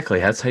 Exactly.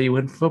 That's how you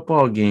win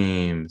football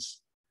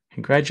games.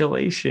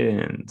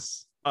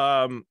 Congratulations.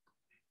 Kind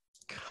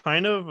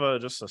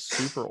of just a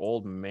super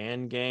old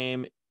man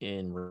game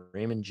in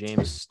Raymond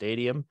James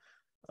Stadium.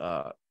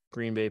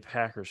 Green Bay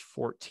Packers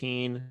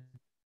 14,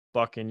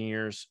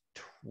 Buccaneers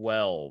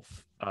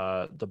 12.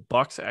 The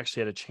Bucs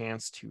actually had a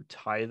chance to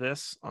tie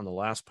this on the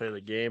last play of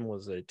the game.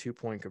 Was a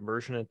 2-point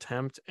conversion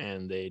attempt,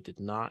 and they did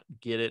not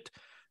get it.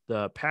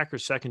 The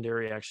Packers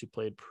secondary actually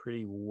played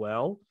pretty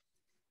well.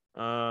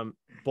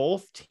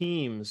 Both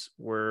teams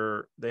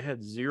they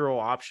had 0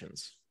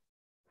 options.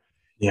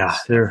 Yeah,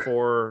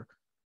 for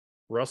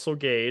Russell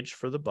Gage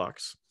for the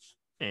Bucs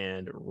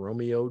and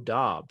Romeo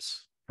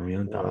Dobbs for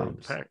the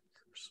Packers.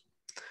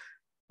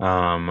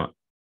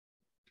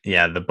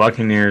 Yeah, the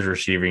Buccaneers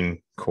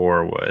receiving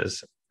core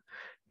was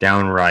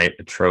downright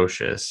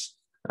atrocious.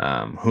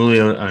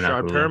 Julio,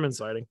 Rashard Perriman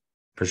sighting.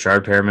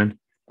 Rashard Perriman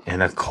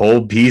and a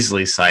Cole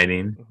Beasley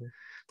sighting.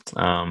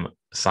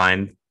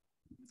 Signed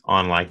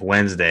on like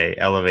Wednesday,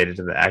 elevated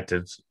to the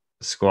active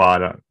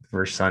squad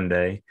for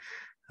Sunday.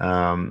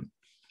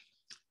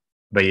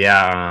 But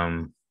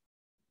yeah,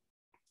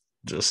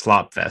 just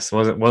slop fest.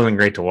 Wasn't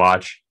great to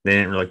watch. They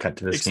didn't really cut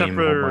to this except game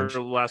for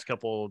the last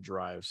couple of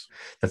drives.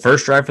 The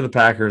first drive for the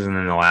Packers, and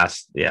then the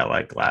last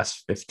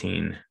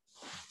 15,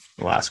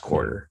 last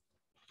quarter.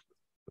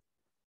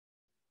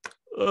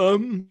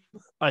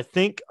 I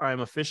think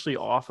I'm officially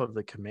off of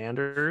the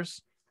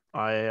Commanders.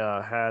 I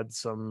had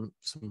some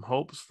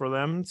hopes for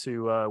them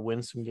to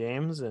win some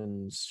games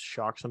and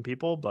shock some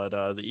people,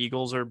 but the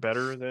Eagles are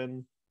better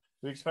than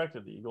we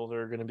expected. The Eagles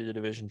are going to be the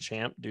division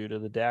champ due to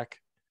the Dak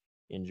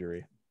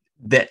injury.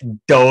 That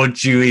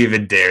don't you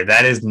even dare.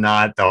 That is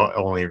not the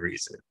only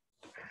reason.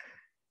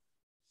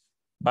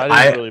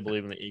 I didn't really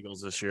believe in the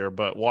Eagles this year,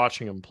 but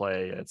watching them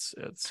play, it's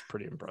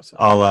pretty impressive.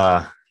 They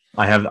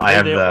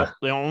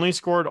only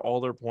scored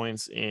all their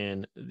points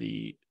in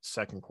the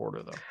second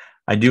quarter, though.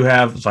 I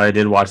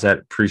did watch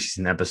that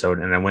preseason episode,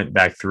 and I went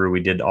back through.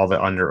 We did all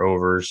the under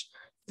overs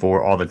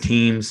for all the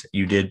teams.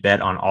 You did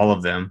bet on all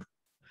of them.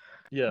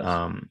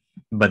 Yes.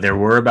 But there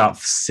were about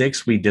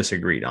 6 we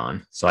disagreed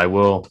on. So I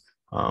will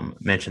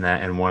mention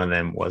that, and one of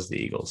them was the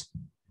Eagles.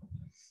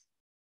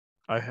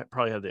 I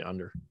probably had the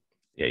under.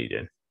 Yeah, you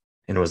did,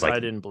 and it was like I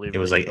didn't believe it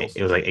was like Eagles.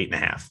 It was like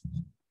 8.5.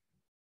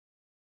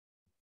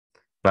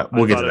 But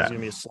we'll get to that. It was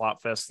going to be a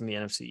slop fest in the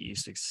NFC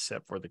East,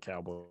 except for the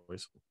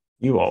Cowboys.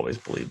 You always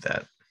believe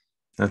that.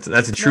 That's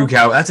a true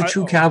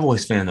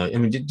Cowboys fan, though. I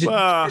mean,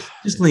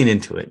 just lean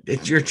into it.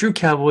 If you're a true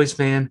Cowboys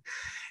fan,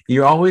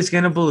 you're always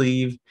going to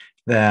believe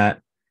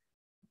that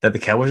the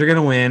Cowboys are going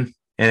to win.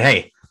 And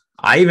hey,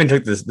 I even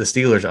took the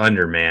Steelers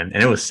under, man,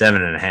 and it was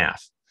 7.5.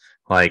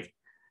 Like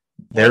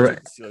they're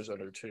Steelers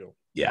under too.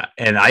 Yeah,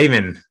 and I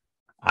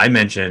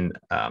mentioned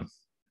on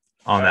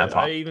that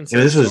I even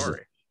said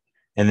sorry.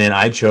 And then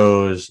I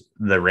chose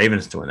the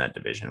Ravens to win that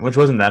division, which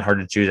wasn't that hard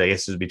to choose. I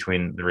guess it was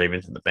between the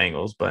Ravens and the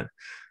Bengals, but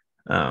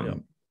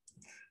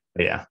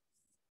yeah,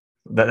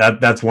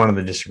 that's one of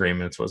the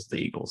disagreements was the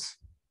Eagles.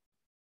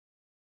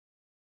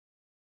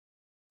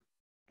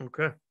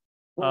 Okay.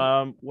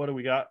 What do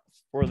we got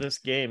for this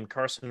game?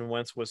 Carson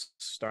Wentz was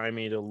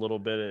stymied a little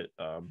bit.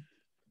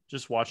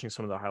 Just watching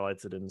some of the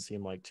highlights, it didn't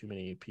seem like too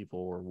many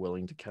people were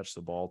willing to catch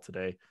the ball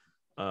today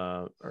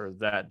or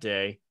that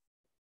day.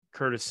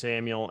 Curtis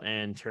Samuel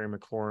and Terry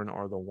McLaurin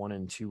are the 1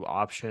 and 2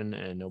 option,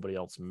 and nobody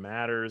else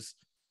matters.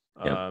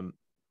 Yep.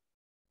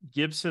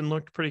 Gibson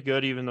looked pretty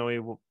good, even though he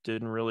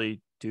didn't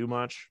really do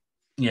much.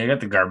 Yeah, I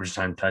got the garbage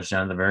time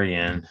touchdown at the very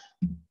end.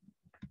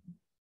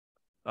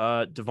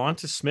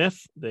 Devonta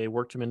Smith, they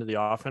worked him into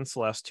the offense the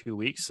last 2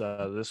 weeks.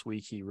 This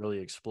week, he really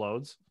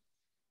explodes.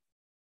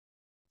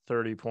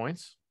 30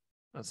 points.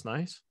 That's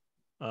nice.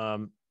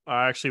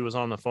 I actually was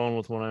on the phone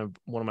with one of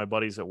my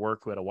buddies at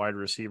work who had a wide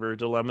receiver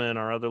dilemma in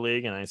our other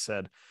league, and I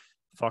said,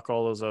 fuck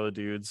all those other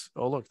dudes.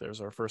 Oh, look, there's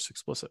our first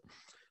explicit.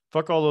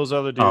 Fuck all those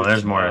other dudes. Oh,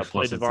 there's more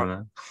explicits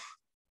than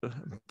that.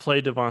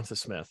 Play Devonta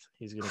Smith.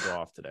 He's going to go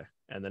off today.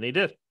 And then he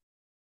did.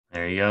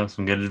 There you go.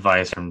 Some good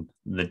advice from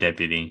the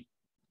deputy.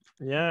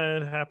 Yeah,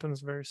 it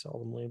happens very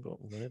seldomly,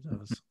 but when it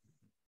does.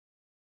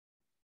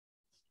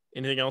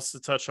 Anything else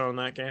to touch on in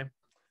that game?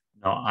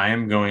 No, I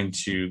am going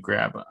to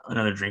grab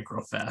another drink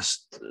real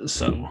fast.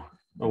 So,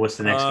 what's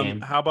the next game?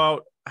 How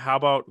about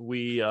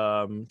we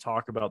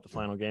talk about the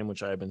final game,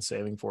 which I have been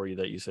saving for you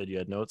that you said you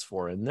had notes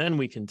for, and then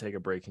we can take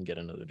a break and get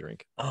another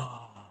drink.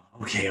 Oh,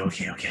 okay.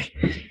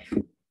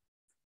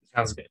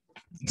 Sounds good.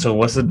 So,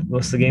 what's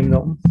the game,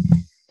 Dalton?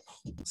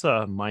 It's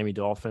Miami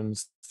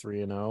Dolphins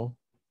 3-0,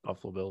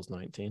 Buffalo Bills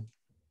 19.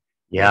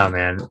 Yeah,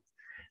 man.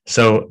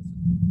 So,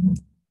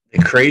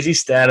 the crazy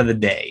stat of the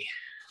day.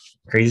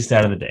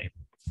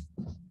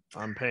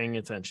 I'm paying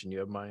attention. You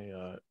have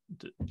my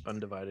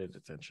undivided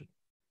attention.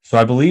 So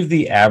I believe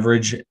the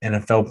average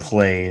NFL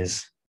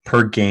plays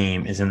per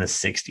game is in the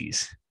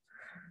 60s.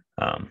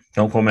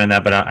 Don't quote me on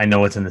that, but I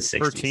know it's in the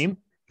 60s.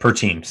 Per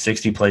team.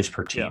 60 plays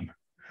per team.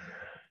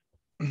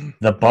 Yeah.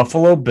 The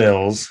Buffalo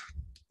Bills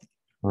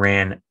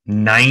ran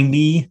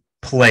 90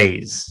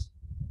 plays.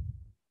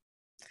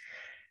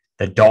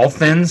 The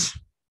Dolphins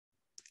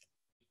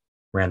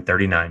ran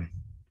 39.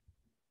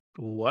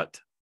 What?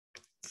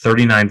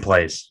 39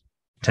 plays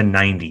to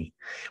 90,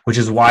 which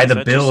is why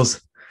the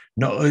Bills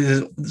No,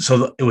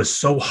 it was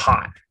so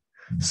hot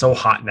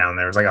down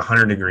there. It was like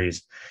 100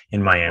 degrees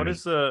in Miami.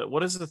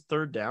 What is the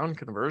third down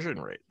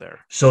conversion rate there?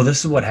 So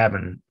this is what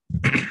happened.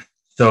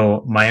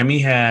 So Miami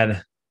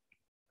had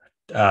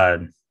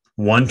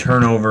one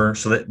turnover,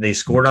 so that they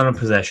scored on a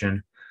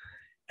possession,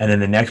 and then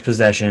the next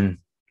possession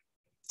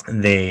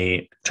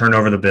they turned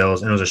over the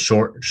Bills, and it was a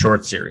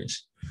short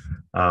series,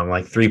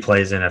 like 3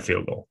 plays and a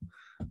field goal.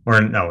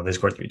 Or no, they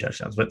scored 3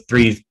 touchdowns, but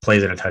 3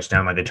 plays and a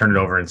touchdown. Like they turned it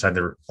over inside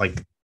the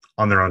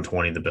on their own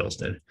 20. The Bills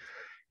did,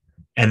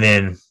 and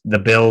then the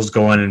Bills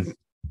go in and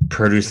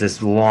produce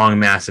this long,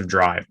 massive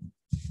drive,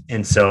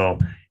 and so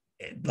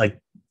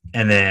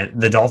and then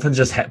the Dolphins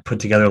just put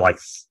together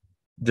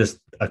just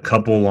a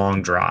couple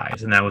long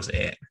drives, and that was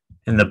it.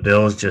 And the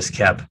Bills just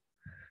kept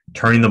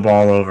turning the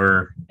ball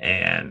over,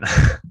 and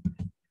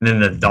then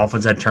the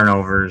Dolphins had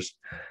turnovers.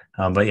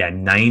 But yeah,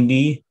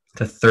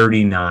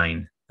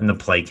 90-39 in the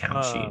play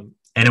count sheet.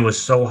 And it was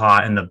so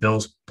hot, and the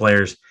Bills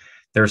players,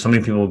 there were so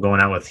many people going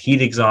out with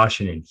heat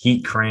exhaustion and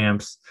heat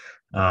cramps.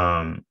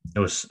 It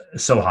was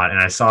so hot, and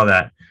I saw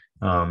that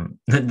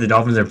the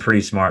Dolphins are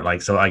pretty smart.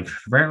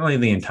 Apparently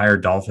the entire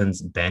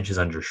Dolphins bench is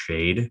under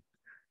shade,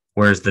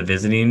 whereas the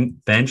visiting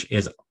bench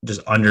is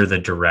just under the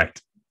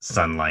direct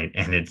sunlight,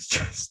 and it's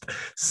just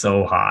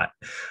so hot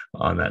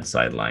on that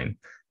sideline.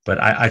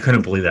 But I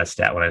couldn't believe that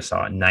stat when I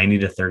saw it,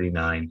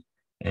 90-39,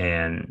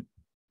 and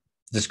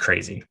just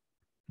crazy.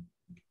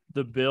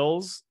 The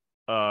Bills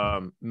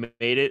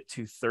made it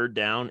to third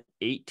down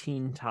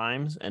 18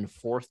 times and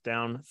fourth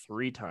down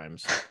 3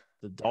 times.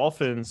 The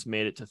Dolphins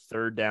made it to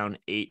third down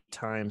 8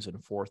 times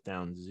and fourth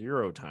down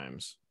 0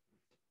 times.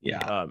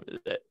 Yeah.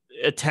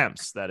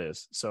 Attempts, that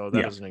is. So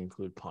that doesn't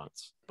include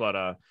punts.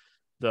 But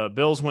the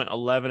Bills went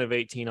 11 of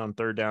 18 on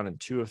third down and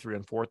 2 of 3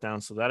 on fourth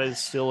down. So that is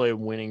still a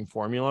winning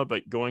formula,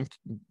 but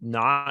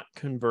not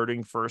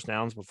converting first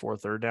downs before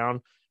third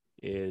down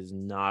is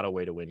not a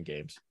way to win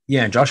games.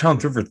 Yeah, Josh Allen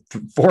threw for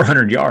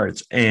 400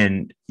 yards,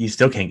 and you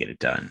still can't get it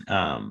done.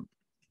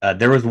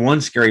 There was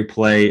one scary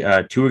play.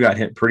 Tua got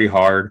hit pretty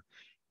hard.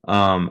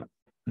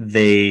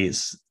 They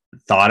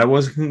thought it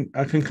was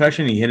a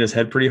concussion. He hit his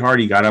head pretty hard.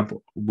 He got up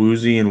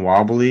woozy and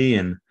wobbly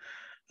and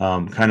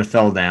kind of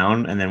fell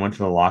down, and then went to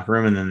the locker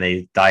room, and then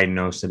they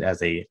diagnosed it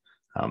as a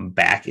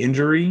back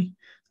injury.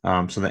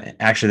 So the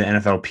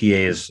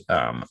NFLPA is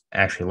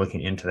actually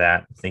looking into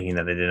that, thinking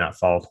that they did not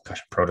follow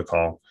concussion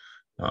protocol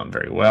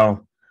very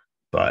well,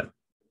 but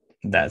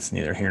that's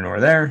neither here nor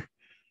there.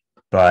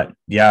 But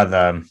yeah,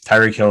 the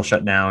Tyreek Hill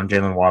shut down.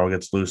 Jalen Waddle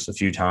gets loose a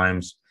few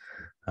times.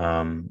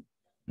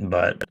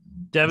 But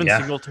Devin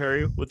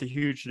Singletary with a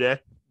huge day.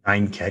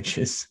 9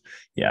 catches.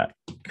 Yeah,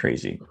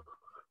 crazy.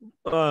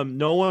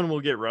 No one will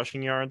get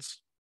rushing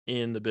yards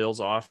in the Bills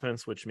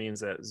offense, which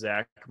means that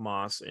Zach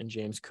Moss and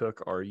James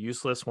Cook are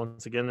useless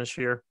once again this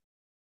year.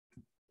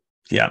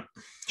 Yeah,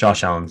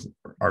 Josh Allen's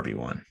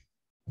RB1.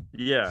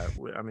 Yeah,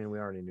 we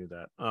already knew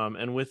that.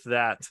 And with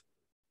that,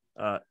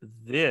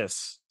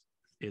 this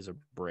is a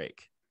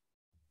break.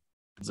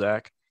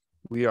 Zach,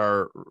 we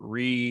are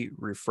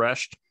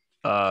refreshed.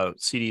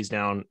 CD's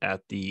down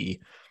at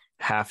the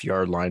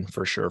half-yard line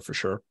for sure.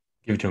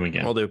 Give it to him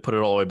again. Well, they put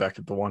it all the way back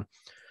at the 1.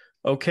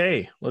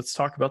 Okay, let's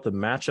talk about the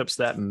matchups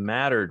that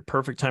mattered.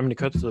 Perfect time to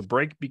cut to the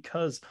break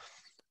because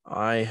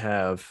I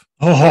have.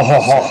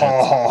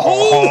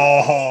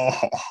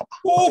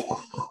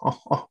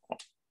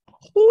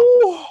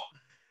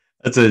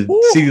 That's a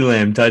CeeDee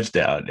Lamb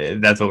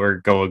touchdown. That's what we're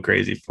going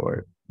crazy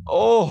for.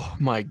 Oh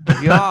my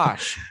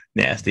gosh!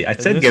 Nasty. I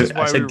said give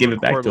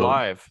it back to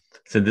him.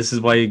 So this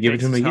is why you give it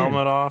to him again.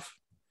 Helmet off.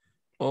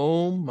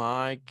 Oh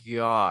my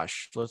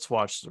gosh! Let's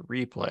watch the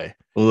replay.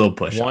 A little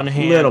push. One off.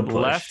 hand,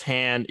 left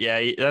hand.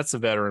 Yeah, that's a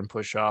veteran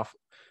push off.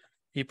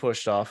 He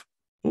pushed off.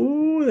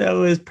 Ooh, that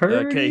was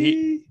perfect.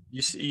 Okay,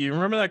 you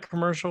remember that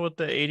commercial with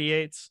the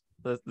 88s?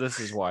 This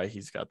is why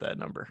he's got that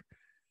number.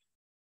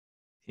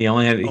 He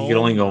could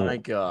only go. Oh my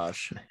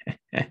gosh!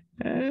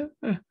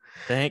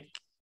 Thank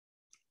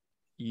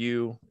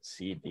you,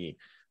 CD.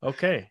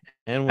 Okay,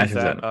 and with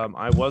that,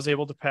 I was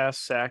able to pass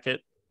Sackett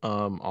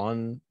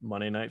on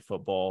Monday Night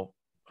Football.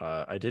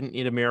 I didn't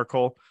need a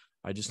miracle.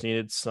 I just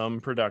needed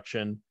some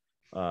production.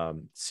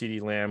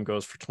 CeeDee Lamb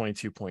goes for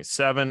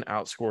 22.7,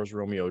 outscores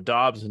Romeo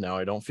Doubs, and now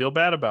I don't feel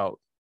bad about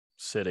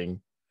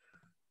sitting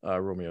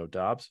Romeo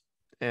Doubs.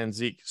 And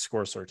Zeke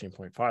scores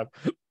 13.5.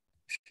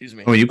 Excuse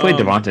me. Oh, you played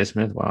Devontae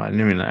Smith. Wow, I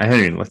hadn't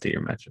even looked at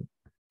your matchup.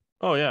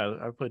 Oh yeah,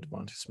 I played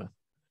Devontae Smith.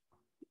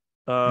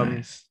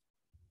 Nice.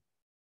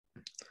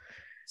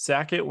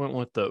 Sackett went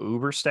with the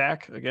Uber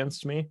stack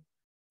against me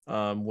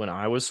when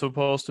I was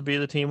supposed to be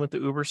the team with the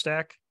Uber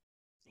stack.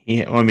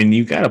 Yeah, well, I mean,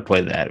 you got to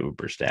play that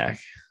Uber stack.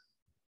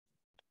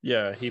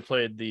 Yeah, he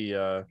played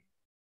the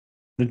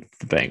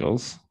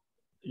Bengals.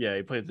 Yeah,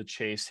 he played the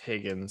Chase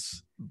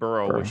Higgins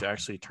Burrow, which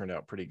actually turned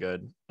out pretty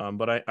good.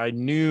 But I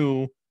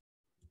knew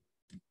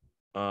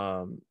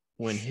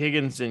when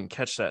Higgins didn't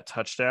catch that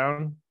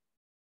touchdown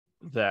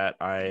that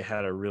I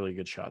had a really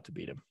good shot to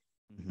beat him.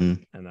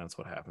 Mm-hmm. And that's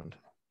what happened.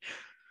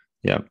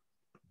 Yep.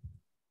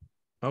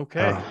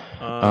 Okay.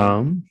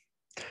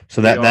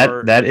 So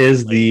that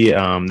is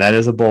that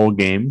is a bowl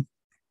game.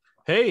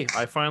 Hey,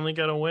 I finally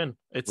got a win.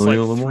 It's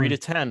Julio like Lamar.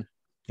 3-10.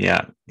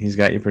 Yeah, he's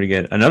got you pretty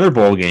good. Another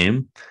bowl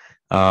game,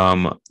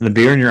 the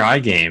beer in your eye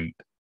game.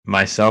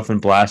 Myself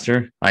and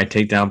Blaster. I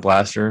take down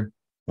Blaster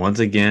once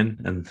again,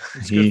 and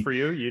It's good for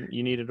you.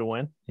 You needed a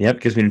win.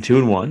 Yep, gives me a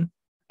 2-1.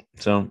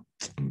 So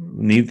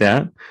need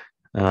that.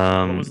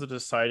 What was the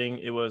deciding?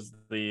 It was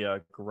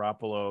the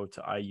Garoppolo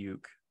to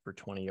Ayuk for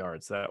 20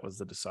 yards. That was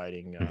the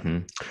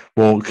deciding.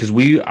 Well, because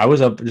I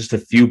was up just a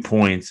few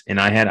points, and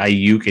I had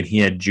Ayuk and he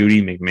had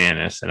Judy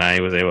McManus, and I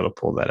was able to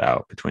pull that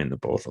out between the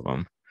both of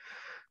them.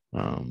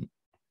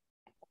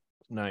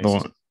 Nice.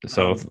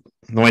 So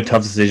the only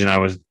tough decision I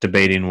was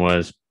debating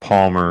was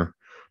Palmer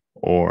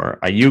or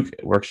Ayuk.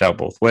 It works out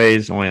both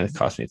ways. Only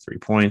cost me 3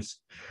 points.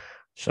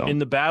 So in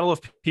the battle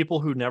of people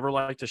who never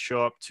like to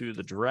show up to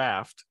the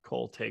draft,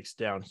 Cole takes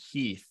down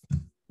Heath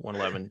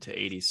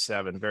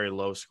 111-87. Very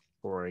low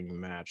scoring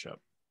matchup.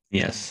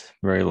 Yes,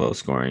 very low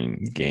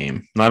scoring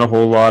game. Not a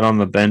whole lot on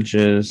the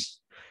benches.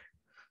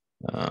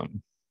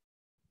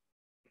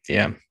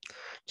 Yeah,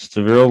 just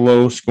a real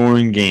low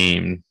scoring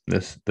game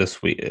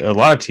this week. A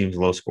lot of teams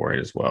low scoring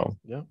as well.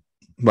 Yeah,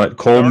 but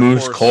Cole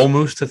moves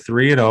to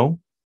 3-0.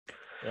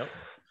 Yep,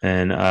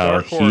 and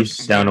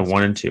Heath down to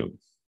 1-2.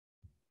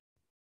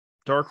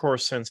 Dark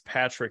Horse sends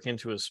Patrick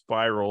into a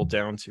spiral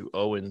down to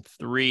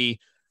 0-3,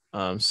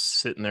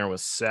 sitting there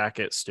with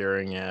Sackett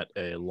staring at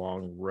a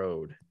long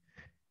road.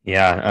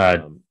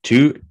 Yeah,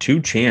 two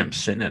champs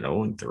sitting at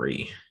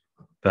 0-3.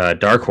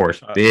 Dark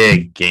Horse,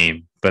 big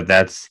game, but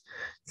that's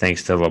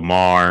thanks to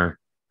Lamar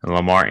and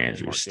Lamar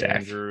Andrews stack.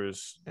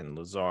 Andrews and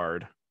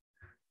Lazard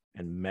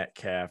and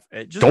Metcalf.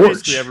 Just Dortch.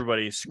 Basically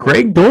everybody.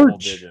 Greg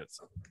Dortch.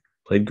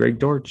 Played Greg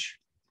Dortch.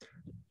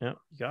 Yeah,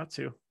 you got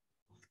to.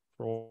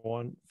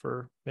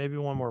 For maybe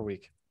one more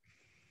week.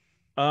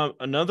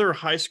 Another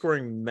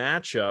high-scoring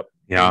matchup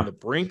in the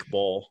Brink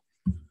Bowl.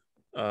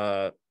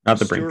 Not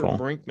the Stuart Brink Bowl.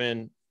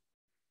 Brinkman.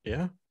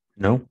 Yeah.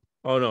 No.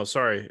 Oh no,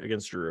 sorry,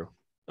 against Drew.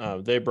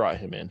 They brought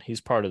him in. He's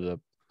part of the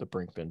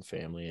Brinkman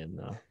family in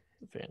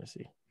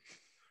fantasy.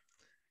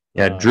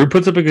 Yeah, Drew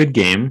puts up a good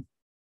game.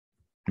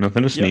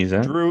 Nothing to sneeze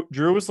at.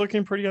 Drew was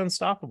looking pretty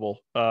unstoppable.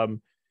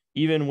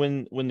 Even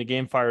when the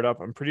game fired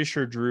up, I'm pretty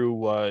sure Drew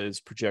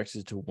was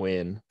projected to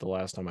win the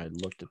last time I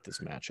looked at this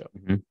matchup.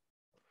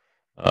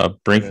 Mm-hmm.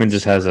 Brinkman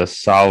just has a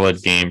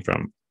solid game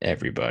from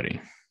everybody.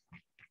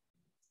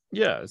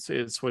 Yeah,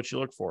 it's what you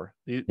look for.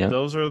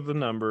 Those are the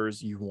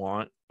numbers you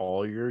want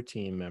all your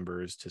team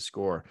members to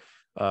score.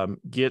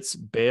 Gets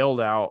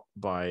bailed out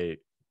by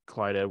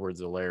Clyde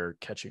Edwards-Helaire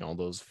catching all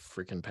those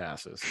freaking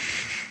passes.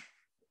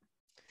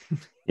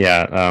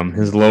 Yeah,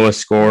 his lowest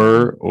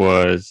score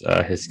was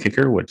his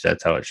kicker, which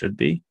that's how it should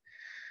be,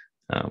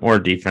 or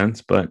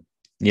defense. But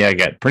yeah, I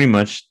got pretty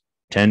much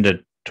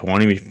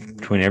 10-20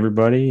 between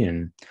everybody,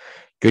 and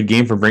good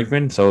game for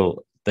Brinkman.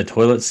 So the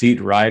toilet seat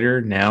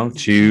rider now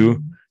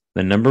to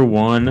the number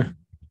one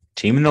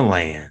team in the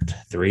land,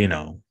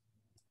 3-0.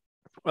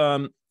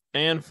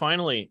 And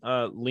finally,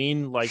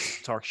 Lean likes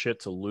to talk shit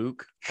to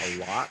Luke a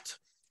lot,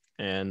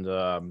 and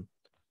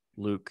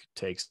Luke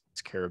takes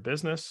care of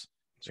business.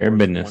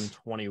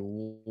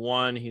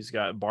 121. He's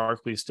got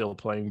Barkley still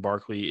playing.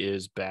 Barkley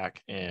is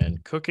back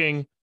and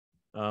cooking,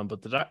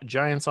 but the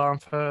Giants'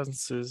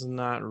 offense is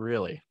not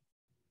really.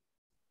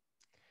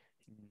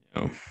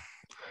 No.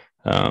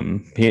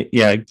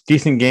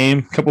 Decent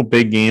game. Couple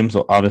big games.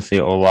 Obviously,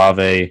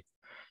 Olave,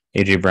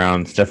 AJ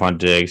Brown, Stephon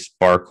Diggs,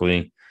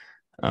 Barkley.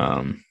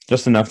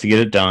 Just enough to get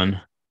it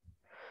done.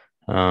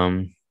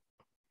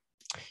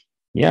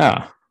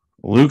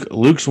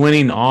 Luke's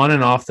winning on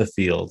and off the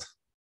field.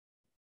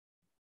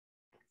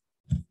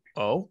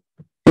 Oh,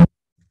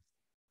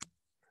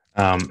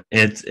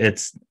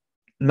 it's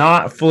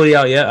not fully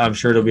out yet. I'm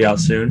sure it'll be out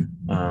soon.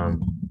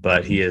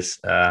 But he is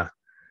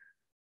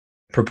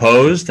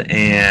proposed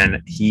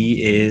and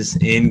he is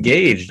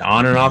engaged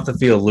on and off the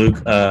field. Luke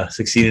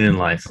succeeding in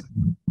life.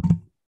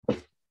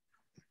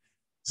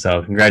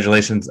 So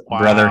congratulations,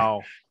 brother.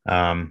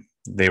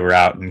 They were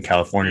out in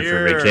California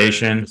for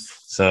vacation.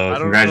 So I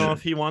don't know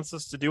if he wants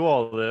us to do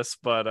all of this,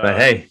 but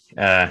hey,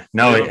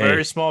 no, we have a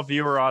very small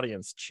viewer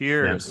audience.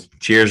 Cheers. Yeah.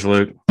 Cheers,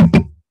 Luke.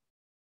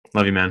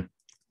 Love you, man.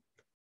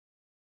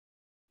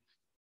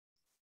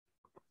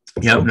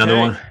 Yep,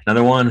 okay.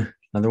 Another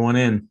one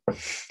in.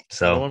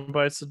 So no one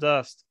bites the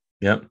dust.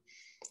 Yep.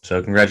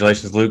 So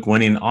congratulations, Luke,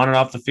 winning on and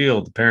off the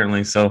field,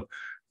 apparently. So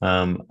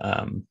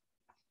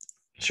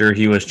sure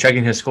he was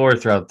checking his score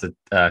throughout the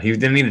he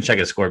didn't need to check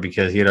his score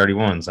because he had already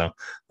won. So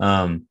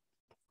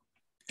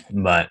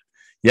but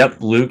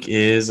yep, Luke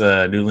is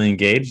newly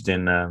engaged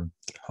in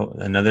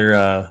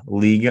another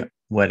league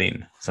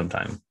wedding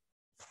sometime.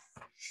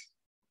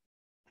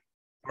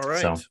 All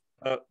right. So,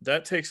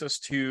 that takes us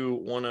to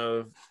one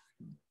of,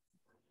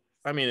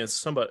 I mean, it's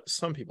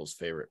some people's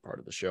favorite part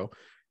of the show.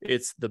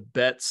 It's the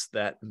bets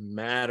that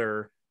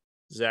matter.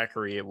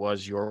 Zachary, it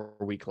was your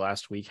week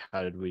last week.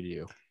 How did we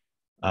do?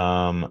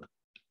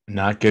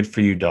 Not good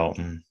for you,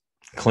 Dalton.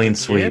 Clean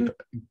sweep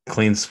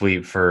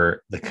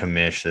for the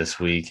commish this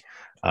week.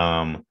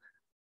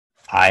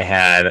 I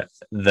had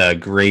the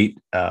great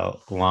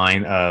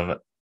line of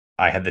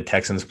I had the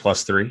Texans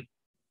 +3.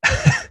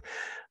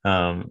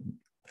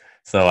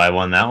 So I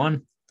won that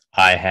one.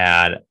 I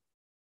had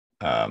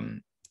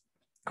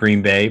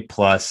Green Bay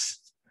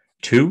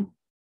 +2.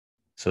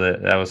 So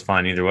that was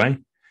fine either way.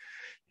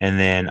 And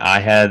then I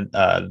had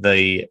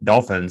the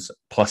Dolphins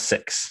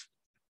 +6.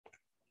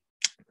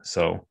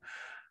 So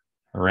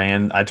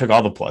I took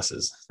all the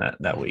pluses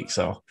that week.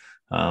 So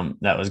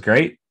that was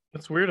great.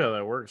 That's weird how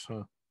that works,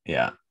 huh?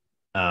 Yeah.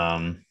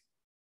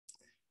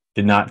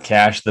 Did not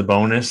cash the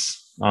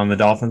bonus on the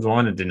Dolphins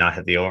one. It did not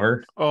hit the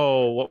over.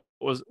 Oh, what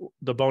was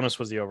the bonus?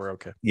 Was the over?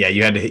 Okay. Yeah,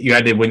 you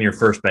had to win your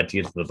first bet to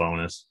get to the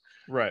bonus.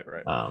 Right.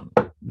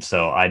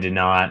 So I did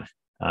not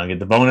get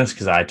the bonus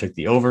because I took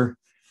the over.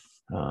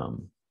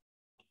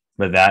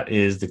 But that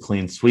is the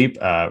clean sweep.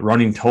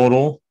 Running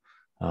total.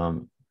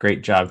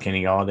 Great job,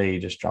 Kenny Galladay. You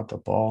just dropped the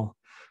ball.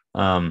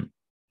 But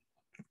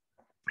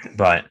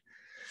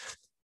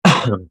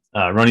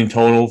running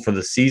total for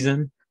the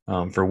season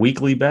for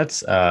weekly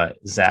bets,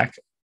 Zach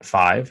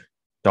 5,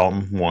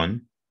 Dalton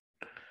 1.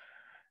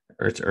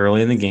 It's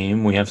early in the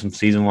game. We have some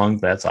season-long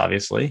bets,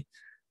 obviously.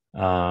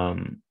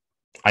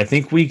 I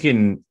think we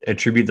can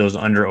attribute those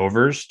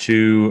under-overs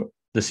to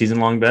the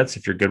season-long bets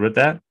if you're good with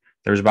that.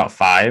 There's about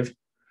 5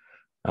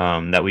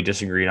 that we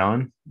disagreed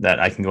on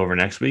that I can go over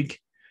next week.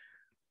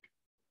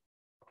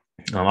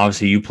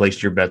 Obviously, you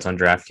placed your bets on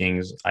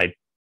DraftKings. I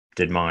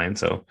did mine.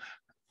 So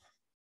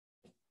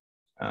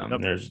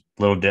there's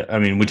a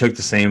little we took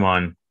the same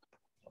on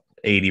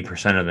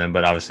 80% of them,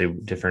 but obviously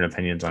different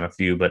opinions on a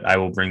few. But I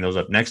will bring those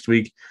up next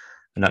week.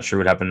 I'm not sure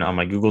what happened on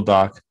my Google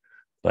Doc,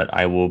 but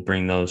I will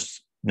bring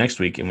those next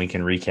week and we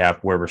can recap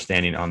where we're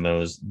standing on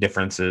those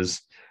differences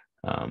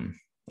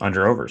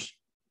under overs.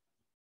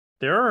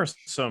 There are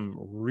some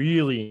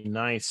really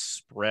nice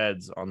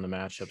spreads on the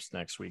matchups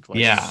next week.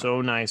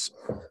 So nice.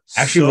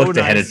 Actually looked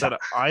ahead of time.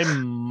 I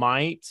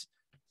might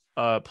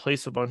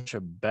place a bunch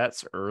of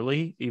bets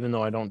early, even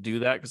though I don't do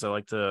that because I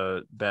like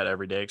to bet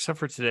every day, except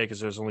for today because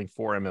there's only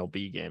 4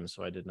 MLB games,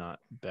 so I did not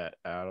bet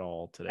at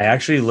all today. I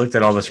actually looked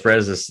at all the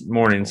spreads this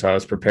morning, so I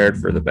was prepared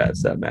for the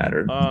bets that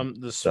mattered.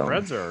 The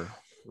spreads are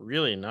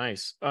really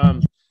nice.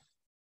 In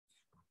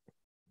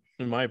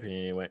my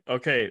opinion, anyway.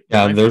 Okay.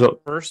 Yeah, there's a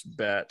first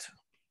bet.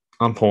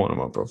 I'm pulling them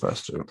up real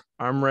fast too.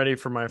 I'm ready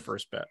for my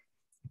first bet.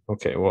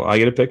 Okay, well, I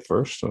get to pick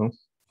first, so.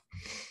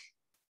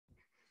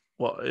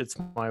 Well, it's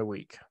my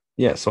week.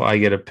 Yeah, so I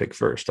get to pick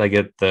first. I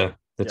get the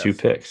 2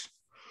 picks.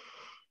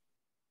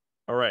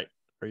 All right.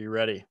 Are you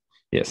ready?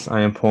 Yes,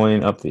 I am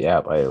pulling up the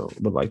app. I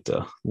would like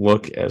to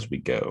look as we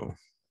go.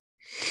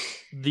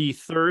 The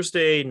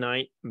Thursday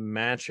night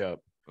matchup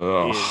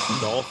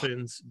is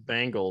Dolphins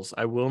Bengals.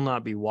 I will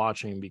not be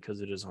watching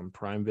because it is on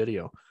Prime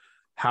Video.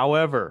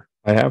 However,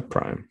 I have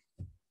Prime.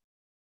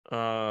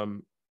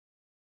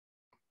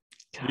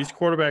 These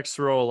quarterbacks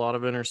throw a lot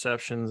of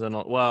interceptions, and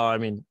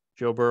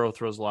Joe Burrow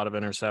throws a lot of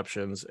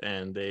interceptions,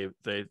 and they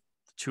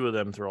 2 of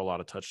them throw a lot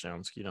of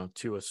touchdowns.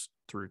 Tua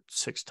threw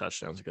 6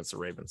 touchdowns against the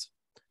Ravens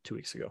 2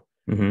 weeks ago.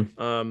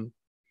 Mm-hmm.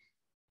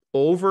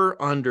 Over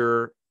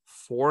under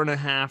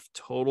 4.5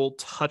 total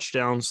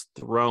touchdowns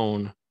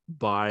thrown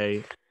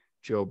by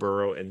Joe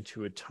Burrow and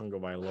Tua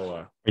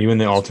Tagovailoa. Are you in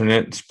the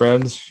alternate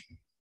spreads?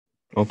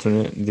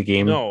 The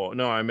game? No,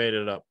 I made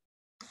it up.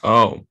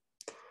 Oh.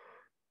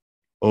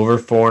 Over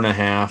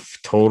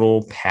 4.5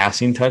 total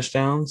passing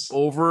touchdowns?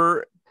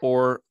 Over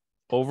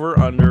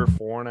under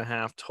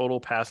 4.5 total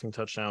passing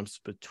touchdowns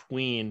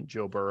between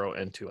Joe Burrow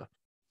and Tua.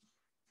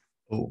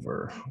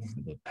 Over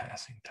the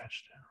passing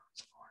touchdowns.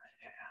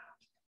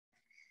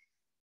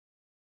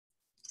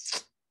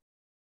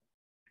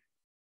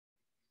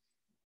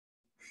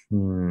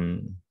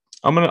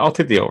 4.5. I'll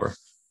take the over.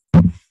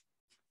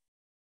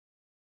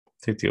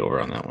 Take the over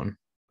on that one.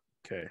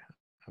 Okay.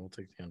 I will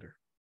take the under.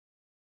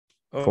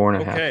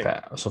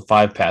 4.5 so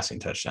 5 passing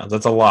touchdowns.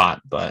 That's a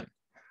lot, but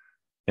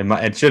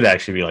it should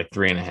actually be like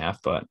 3.5,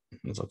 but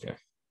it's okay.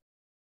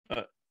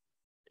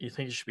 You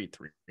think it should be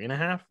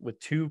 3.5 with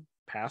 2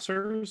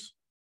 passers?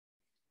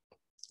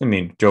 I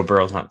mean, Joe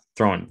Burrow's not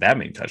throwing that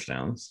many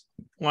touchdowns.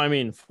 Well,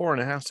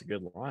 4.5 is a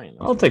good line.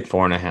 I'll take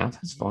 4.5.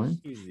 That's fine.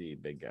 Easy,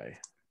 big guy.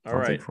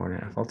 I'll take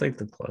 4.5. I'll take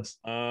the plus.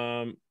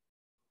 Why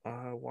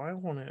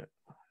won't it?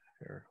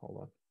 Here,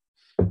 hold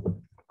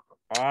on.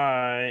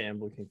 I am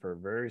looking for a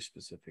very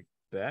specific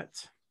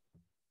bet,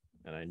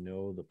 and I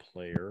know the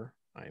player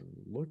I'm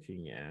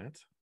looking at,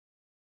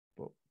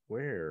 but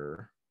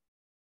where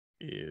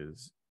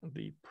is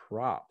the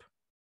prop?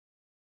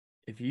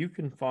 If you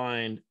can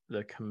find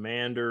the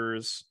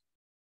Commanders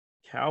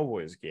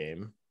Cowboys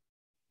game,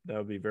 that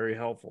would be very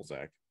helpful,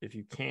 Zach. If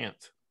you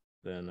can't,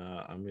 then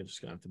I'm just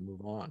gonna have to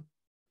move on.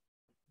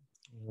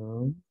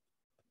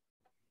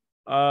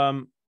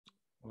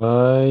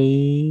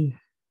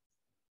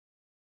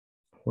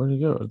 Where'd he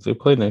go? They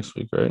play next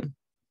week, right?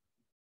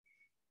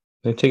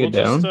 They take it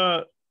down?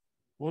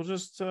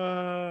 It's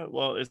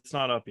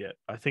not up yet.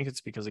 I think it's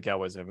because the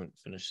Cowboys haven't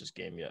finished this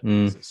game yet,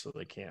 so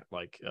they can't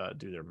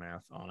do their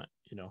math on it,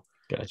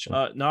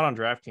 Gotcha. Not on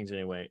DraftKings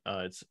anyway.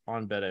 It's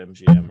on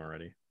BetMGM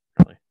already.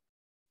 Really.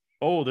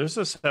 Oh, there's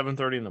a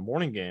 7:30 in the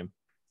morning game.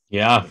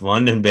 Yeah,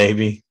 London,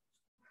 baby.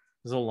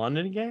 Is it a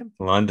London game?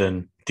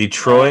 London.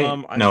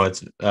 Detroit. No,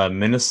 it's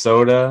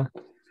Minnesota.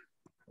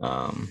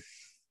 Let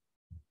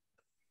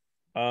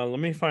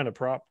me find a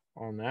prop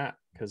on that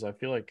because I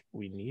feel like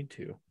we need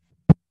to.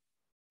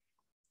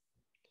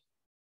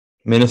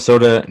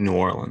 Minnesota, New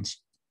Orleans.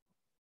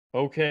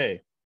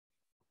 Okay.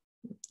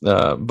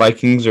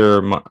 Vikings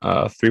are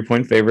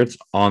 3-point favorites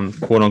on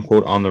quote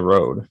unquote on the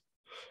road,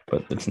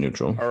 but it's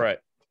neutral. All right.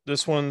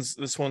 This one's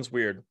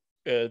weird.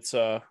 It's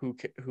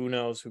who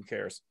knows, who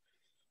cares.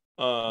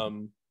 I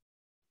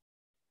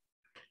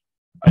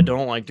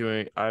don't like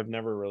doing. I've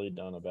never really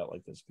done a bet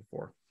like this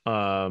before.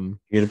 You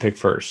get to pick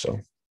first,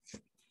 so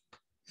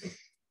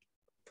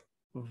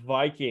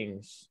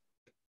Vikings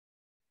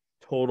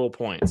total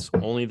points.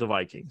 Only the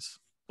Vikings.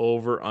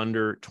 Over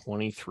under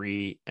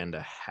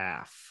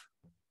 23.5.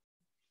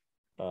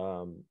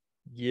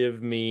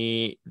 Give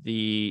me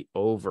the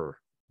over.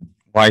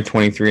 why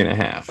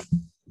 23.5?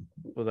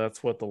 Well,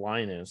 that's what the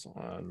line is.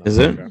 Is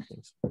it?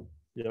 DraftKings.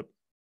 Yep.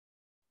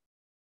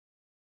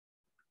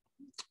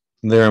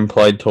 Their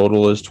implied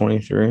total is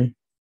 23.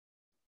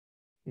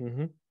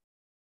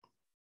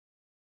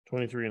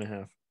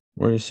 23.5.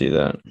 Where do you see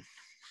that?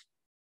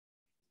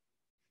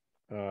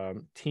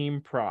 Team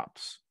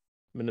props.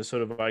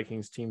 Minnesota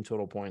Vikings team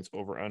total points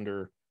over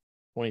under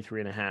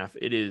 23.5.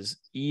 It is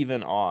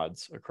even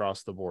odds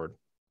across the board.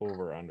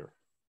 Over under.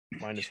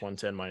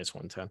 -110,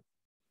 -110.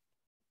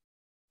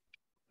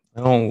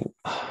 I don't.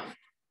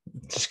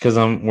 Just because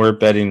we're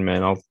betting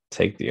men, I'll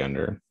take the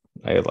under.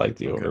 I like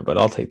the over, but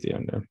I'll take the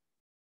under.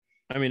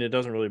 I mean, it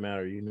doesn't really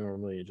matter. You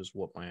normally just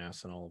whoop my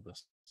ass in all of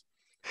this.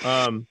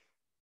 I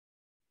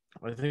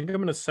think I'm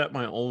going to set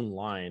my own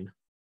line.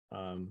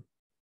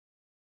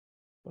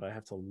 But I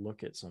have to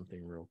look at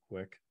something real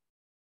quick.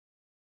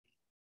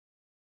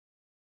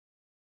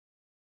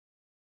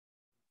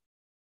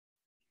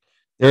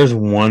 There's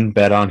one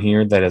bet on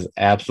here that is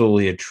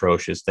absolutely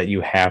atrocious that you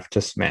have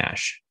to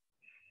smash.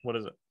 What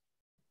is it?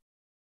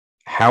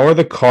 How are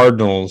the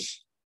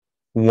Cardinals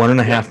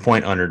 1.5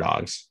 point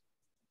underdogs?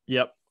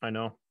 Yep, I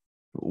know.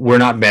 We're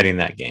not betting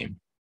that game.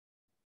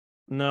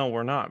 No,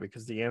 we're not,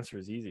 because the answer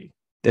is easy.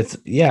 It's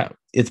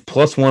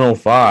plus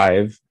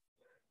 105.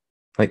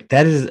 Like,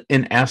 that is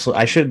an absolute.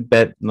 I should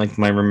bet like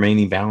my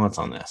remaining balance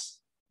on this.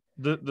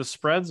 The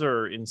spreads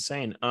are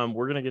insane.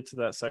 We're gonna get to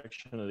that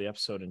section of the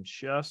episode in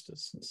just a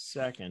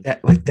second.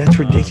 That's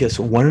ridiculous.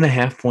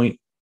 1.5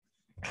 point.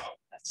 Oh,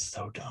 that's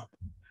so dumb.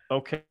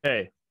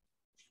 Okay.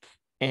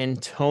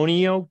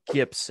 Antonio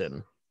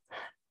Gibson.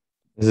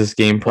 Is this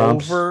game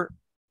props?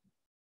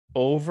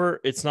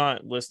 Over. It's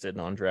not listed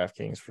on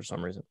DraftKings for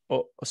some reason.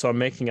 Oh, so I'm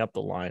making up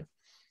the line.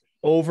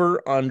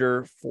 Over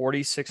under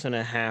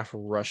 46.5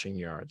 rushing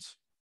yards.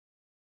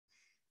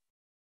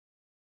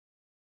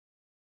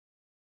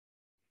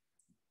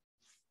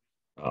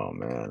 Oh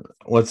man,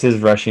 what's his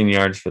rushing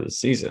yards for the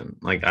season?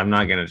 Like, I'm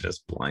not gonna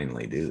just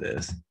blindly do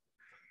this.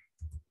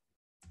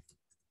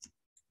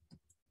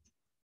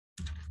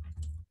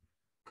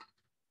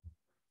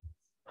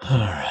 All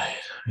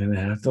right, I'm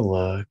gonna have to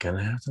look.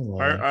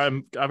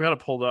 I've got it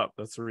pulled up.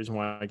 That's the reason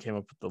why I came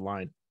up with the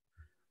line.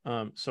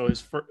 So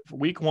his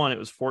week 1, it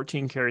was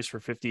 14 carries for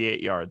 58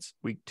 yards.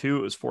 Week 2,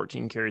 it was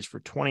 14 carries for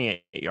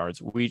 28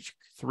 yards. Week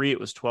 3, it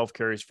was 12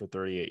 carries for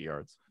 38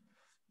 yards.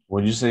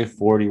 Would you say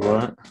 40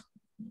 what?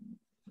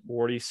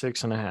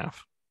 46.5.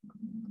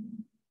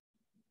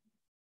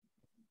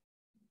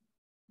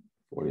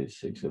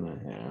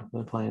 46.5.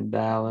 They're playing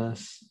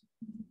Dallas.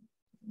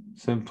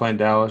 So they're playing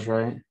Dallas,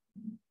 right?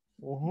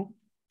 Mm-hmm.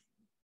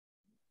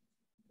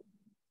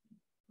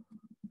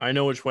 I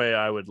know which way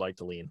I would like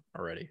to lean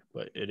already,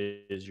 but it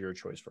is your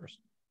choice first.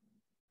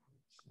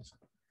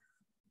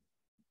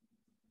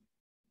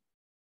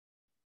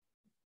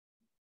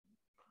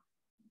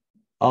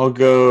 I'll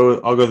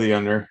go the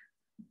under.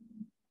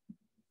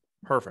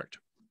 Perfect.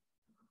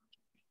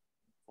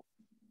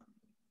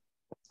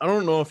 I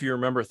don't know if you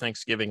remember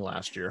Thanksgiving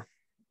last year.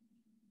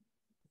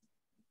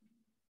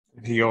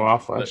 Did he go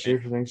off last year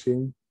for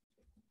Thanksgiving?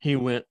 He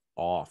went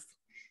off.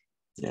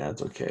 Yeah,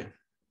 it's okay.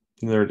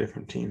 They're a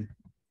different team.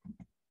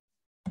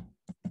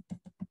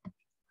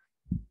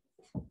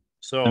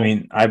 So, I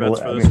mean,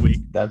 this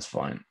week. That's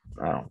fine.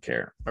 I don't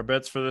care. Our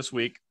bets for this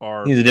week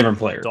are he's a different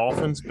player.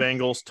 Dolphins,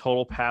 Bengals,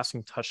 total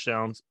passing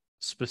touchdowns,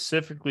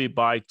 specifically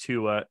by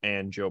Tua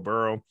and Joe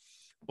Burrow,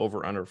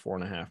 over under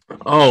 4.5.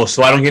 Oh,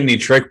 so I don't get any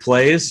trick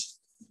plays?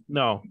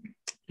 No.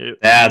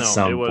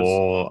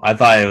 Bull. I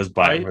thought it was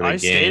by the game. I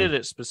stated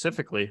it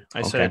specifically.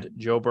 I said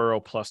Joe Burrow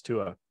plus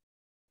Tua.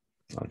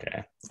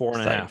 Okay.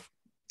 4.5.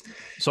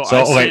 So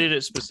I stated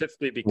it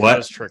specifically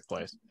because trick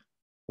plays.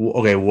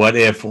 Okay, what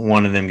if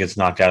one of them gets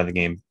knocked out of the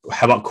game?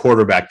 How about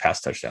quarterback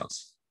pass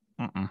touchdowns?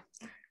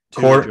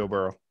 Joe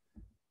Burrow.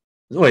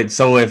 Wait,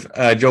 so if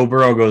Joe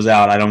Burrow goes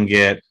out, I don't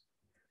get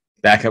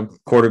backup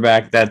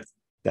quarterback?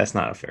 That's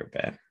not a fair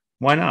bet.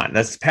 Why not?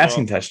 That's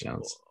passing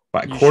touchdowns.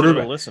 You should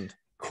have listened.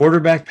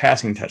 Quarterback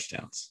passing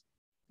touchdowns.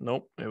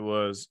 Nope. It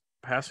was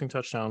passing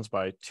touchdowns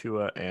by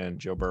Tua and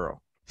Joe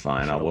Burrow.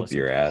 Fine, I'll whoop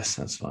your ass.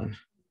 That's fine.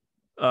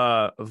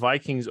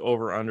 Vikings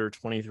over under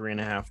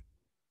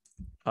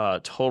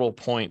 23.5 total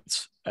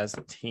points as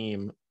a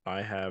team.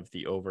 I have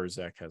the over.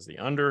 Zach has the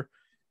under.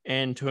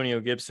 Antonio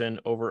Gibson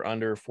over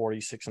under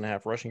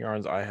 46.5 rushing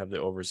yards. I have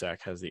the over.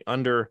 Zach has the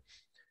under.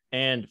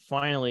 And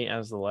finally,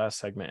 as the last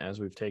segment, as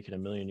we've taken a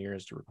million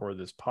years to record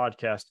this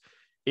podcast,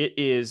 it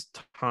is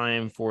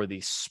time for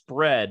the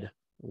spread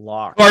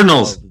lock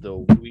Cardinals of the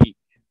week.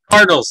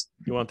 Cardinals.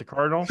 You want the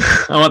Cardinals?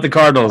 I want the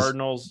Cardinals.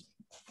 Cardinals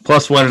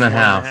plus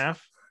 1.5.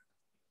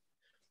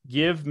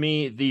 Give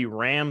me the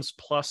Rams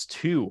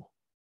 +2.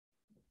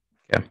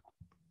 Okay.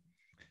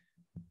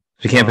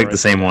 You can't pick the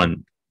same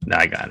one. No,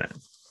 I got it.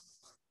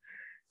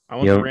 I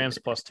want the Rams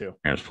 +2.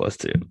 Rams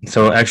 +2.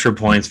 So extra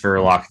points for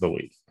lock of the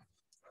week.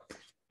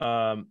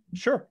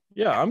 Sure.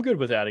 Yeah, I'm good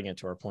with adding it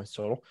to our points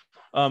total.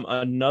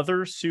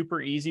 Another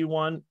super easy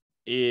one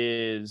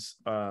is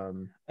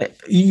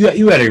you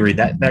got to agree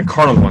that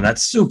Cardinals one,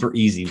 that's super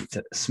easy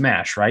to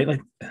smash, right?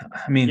 Like,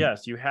 I mean,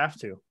 yes, you have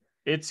to.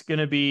 It's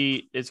gonna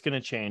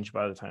change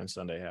by the time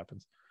Sunday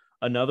happens.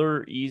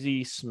 Another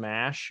easy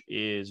smash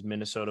is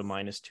Minnesota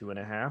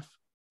 -2.5.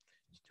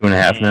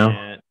 2.5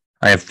 now.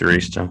 I have 3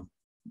 still.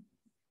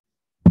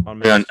 Are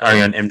you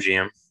on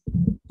MGM?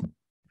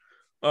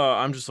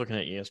 I'm just looking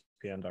at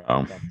ESPN.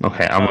 Oh,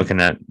 okay. I'm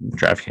looking at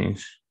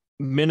DraftKings.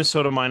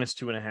 Minnesota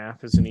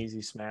 -2.5 is an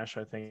easy smash,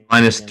 I think.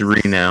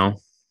 -3 now.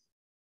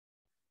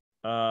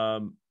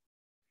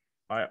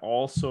 I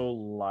also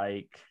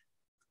like.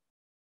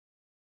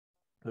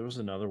 There was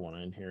another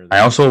one in here. I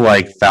also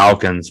like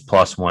Falcons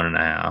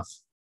 +1.5.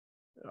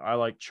 I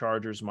like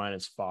Chargers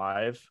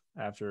 -5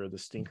 after the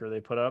stinker they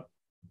put up.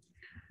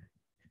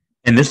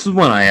 And this is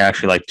one I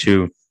actually like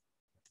too.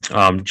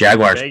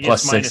 Jaguars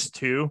Vegas +6.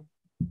 -2.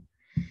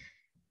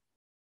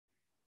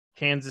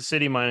 Kansas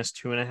City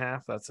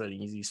 -2.5. That's an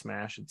easy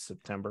smash. It's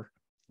September.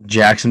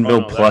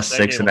 Jacksonville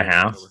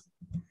 +6.5.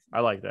 I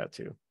like that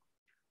too.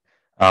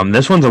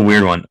 This one's a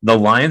weird one. The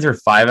Lions are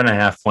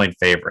 5.5 point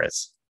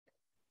favorites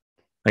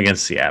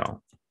against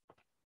Seattle.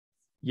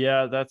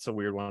 Yeah, that's a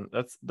weird one.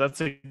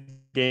 That's a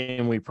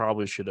game we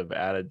probably should have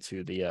added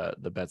to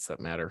the bets that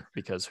matter,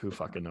 because who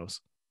fucking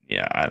knows?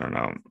 Yeah, I don't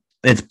know.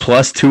 It's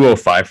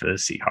 +205 for the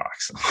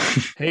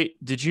Seahawks. Hey,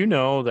 did you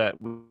know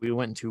that we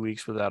went 2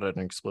 weeks without an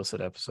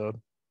explicit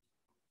episode?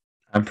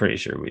 I'm pretty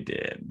sure we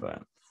did,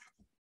 but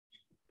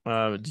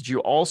did you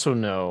also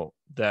know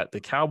that the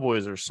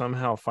Cowboys are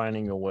somehow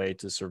finding a way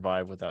to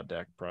survive without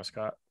Dak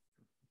Prescott?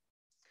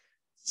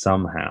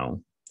 Somehow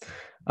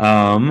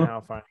Finding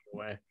a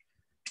way.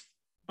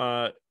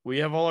 We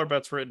have all our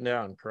bets written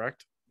down,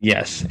 correct?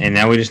 Yes, and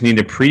now we just need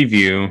to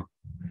preview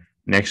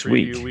next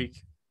week.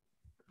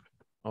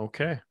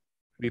 Okay.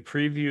 We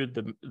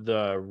previewed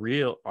the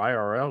real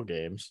IRL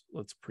games.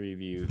 Let's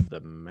preview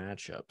the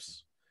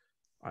matchups.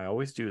 I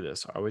always do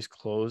this. I always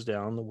close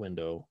down the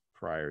window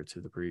prior to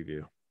the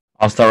preview.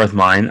 I'll start with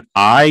mine.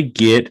 I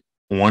get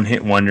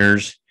one-hit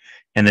wonders,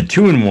 and the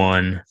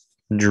 2-1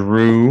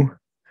 Drew.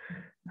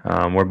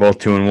 We're both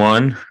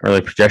 2-1.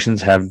 Early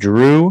projections have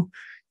Drew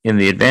in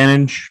the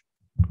advantage.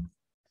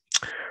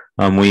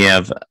 We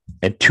have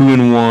a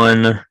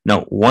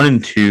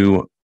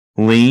 1-2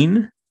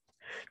 lean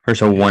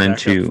versus a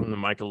 1-2. From the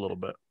mic a little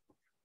bit.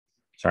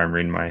 Sorry, I'm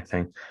reading my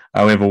thing.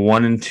 We have a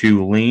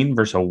 1-2 lean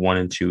versus a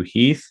 1-2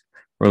 Heath.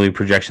 Early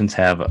projections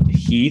have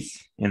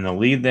Heath in the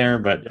lead there,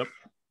 but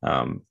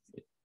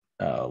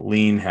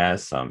lean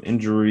has some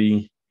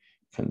injury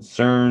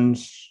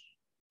concerns.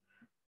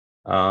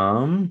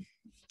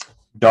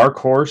 Dark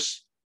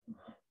Horse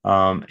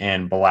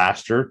and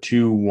Blaster,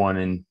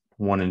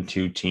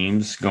 1-2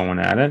 teams going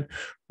at it.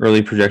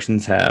 Early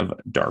projections have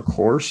Dark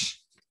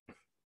Horse.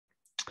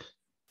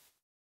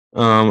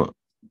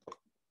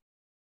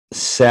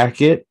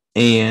 Sackett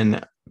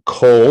and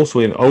Cole. So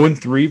we have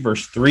 0-3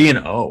 versus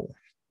 3-0.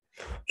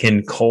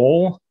 Can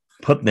Cole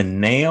put the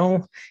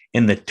nail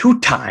in the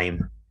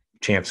 2-time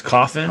champs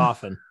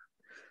coffin?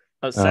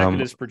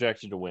 Sackett is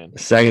projected to win.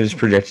 Sackett is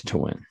projected to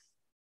win.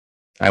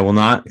 I will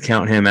not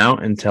count him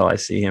out until I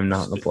see him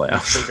not in the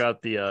playoffs. Still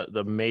got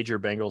the major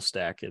Bengal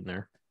stack in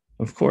there.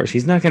 Of course,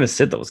 he's not going to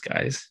sit those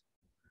guys.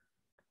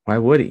 Why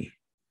would he?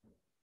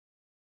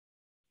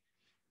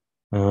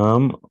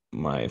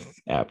 My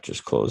app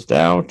just closed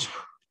out.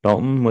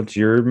 Dalton, what's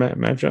your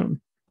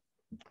matchup?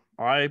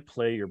 I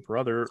play your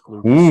brother,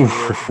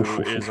 Lucas,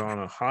 who is on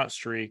a hot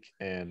streak,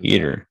 and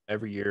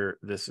every year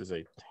this is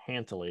a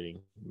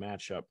tantalating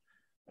matchup.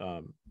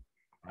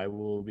 I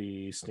will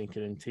be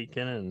stinking and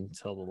teaking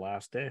until the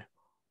last day.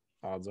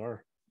 Odds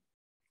are.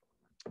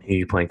 Who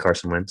you playing?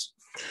 Carson Wentz?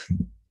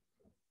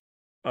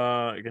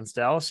 Against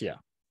Dallas, yeah.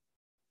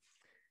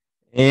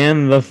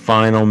 And the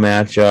final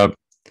matchup,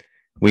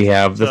 we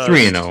have the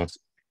 3-0.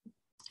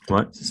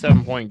 What? It's a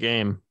 7-point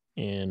game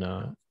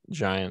in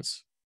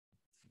Giants.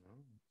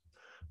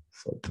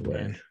 Flipped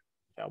away.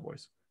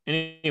 Cowboys.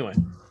 Anyway,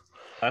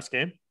 last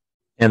game.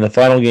 And the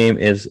final game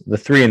is the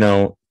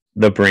 3-0,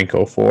 the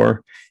Brinko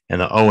 4.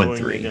 and the 0 and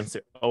Going 3 against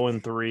the 0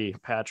 and 3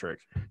 Patrick.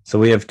 So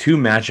we have two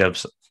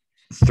matchups,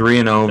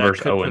 3-0 That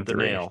versus could 0 put and the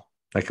 3. nail.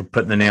 That could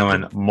put the nail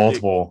in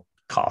multiple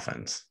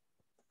coffins.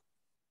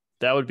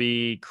 That would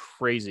be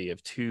crazy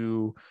if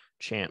two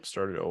champs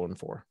started 0 and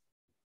 4.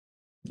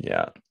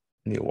 Yeah,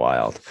 be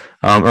wild.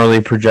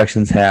 Early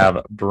projections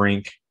have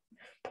Brink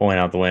pulling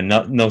out the win.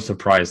 No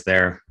surprise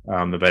there.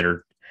 The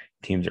better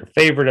teams are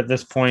favored at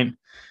this point.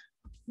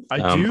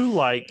 I do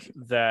like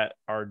that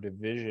our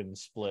division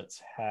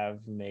splits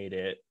have made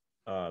it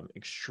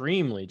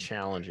extremely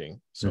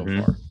challenging so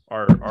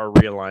far. Our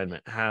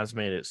realignment has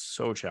made it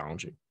so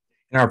challenging.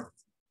 And our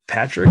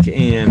Patrick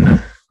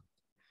and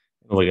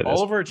look at all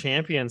this. of our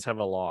champions have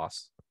a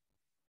loss.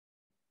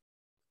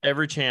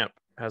 Every champ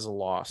has a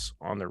loss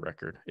on their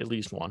record, at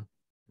least one.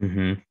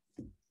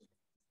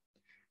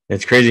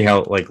 It's crazy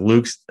how like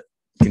Luke's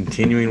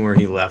continuing where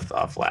he left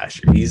off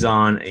last year. He's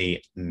on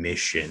a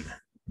mission.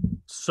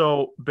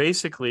 So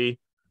basically,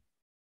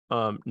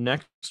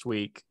 next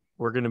week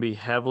we're going to be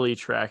heavily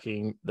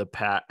tracking the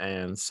Pat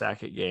and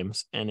Sackett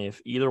games, and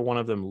if either one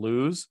of them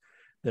lose,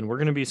 then we're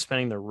going to be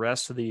spending the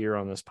rest of the year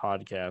on this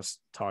podcast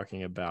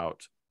talking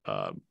about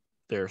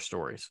their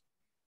stories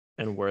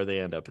and where they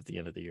end up at the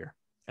end of the year,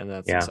 and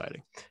that's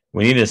exciting.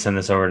 We need to send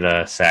this over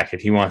to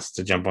Sackett. He wants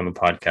to jump on the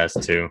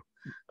podcast too.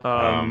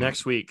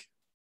 Next week,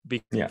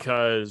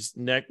 because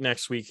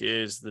next week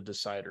is the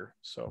decider.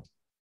 So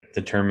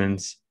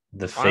determines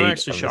the fate. I'm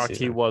actually shocked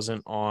he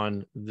wasn't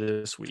on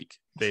this week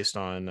based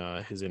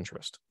on his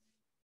interest.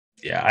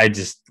 Yeah,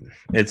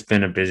 it's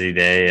been a busy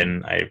day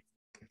and I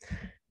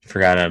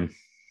forgot to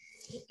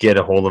get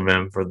a hold of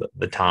him for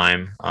the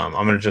time. I'm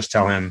going to just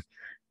tell him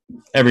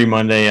every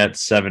Monday at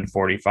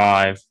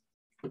 7:45.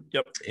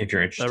 Yep. If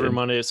you're interested. Every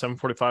Monday at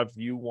 7:45, if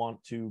you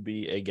want to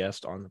be a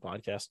guest on the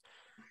podcast,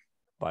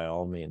 by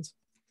all means.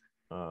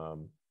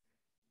 Joy.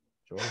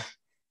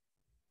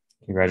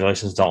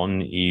 Congratulations,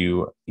 Dalton.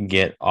 You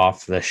get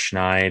off the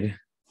schneid.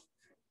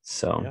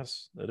 So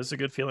yes, that is a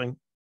good feeling.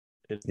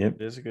 It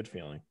is a good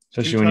feeling.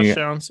 Especially 2 when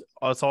touchdowns.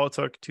 That's all it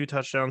took. 2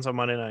 touchdowns on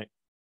Monday night.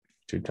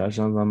 2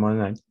 touchdowns on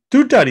Monday night.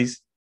 2 tutties.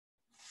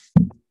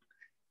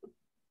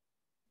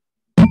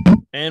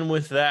 And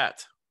with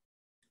that,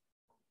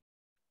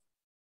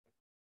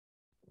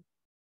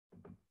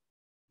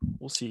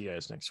 we'll see you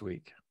guys next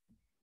week.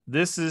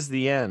 This is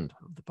the end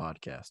of the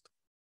podcast.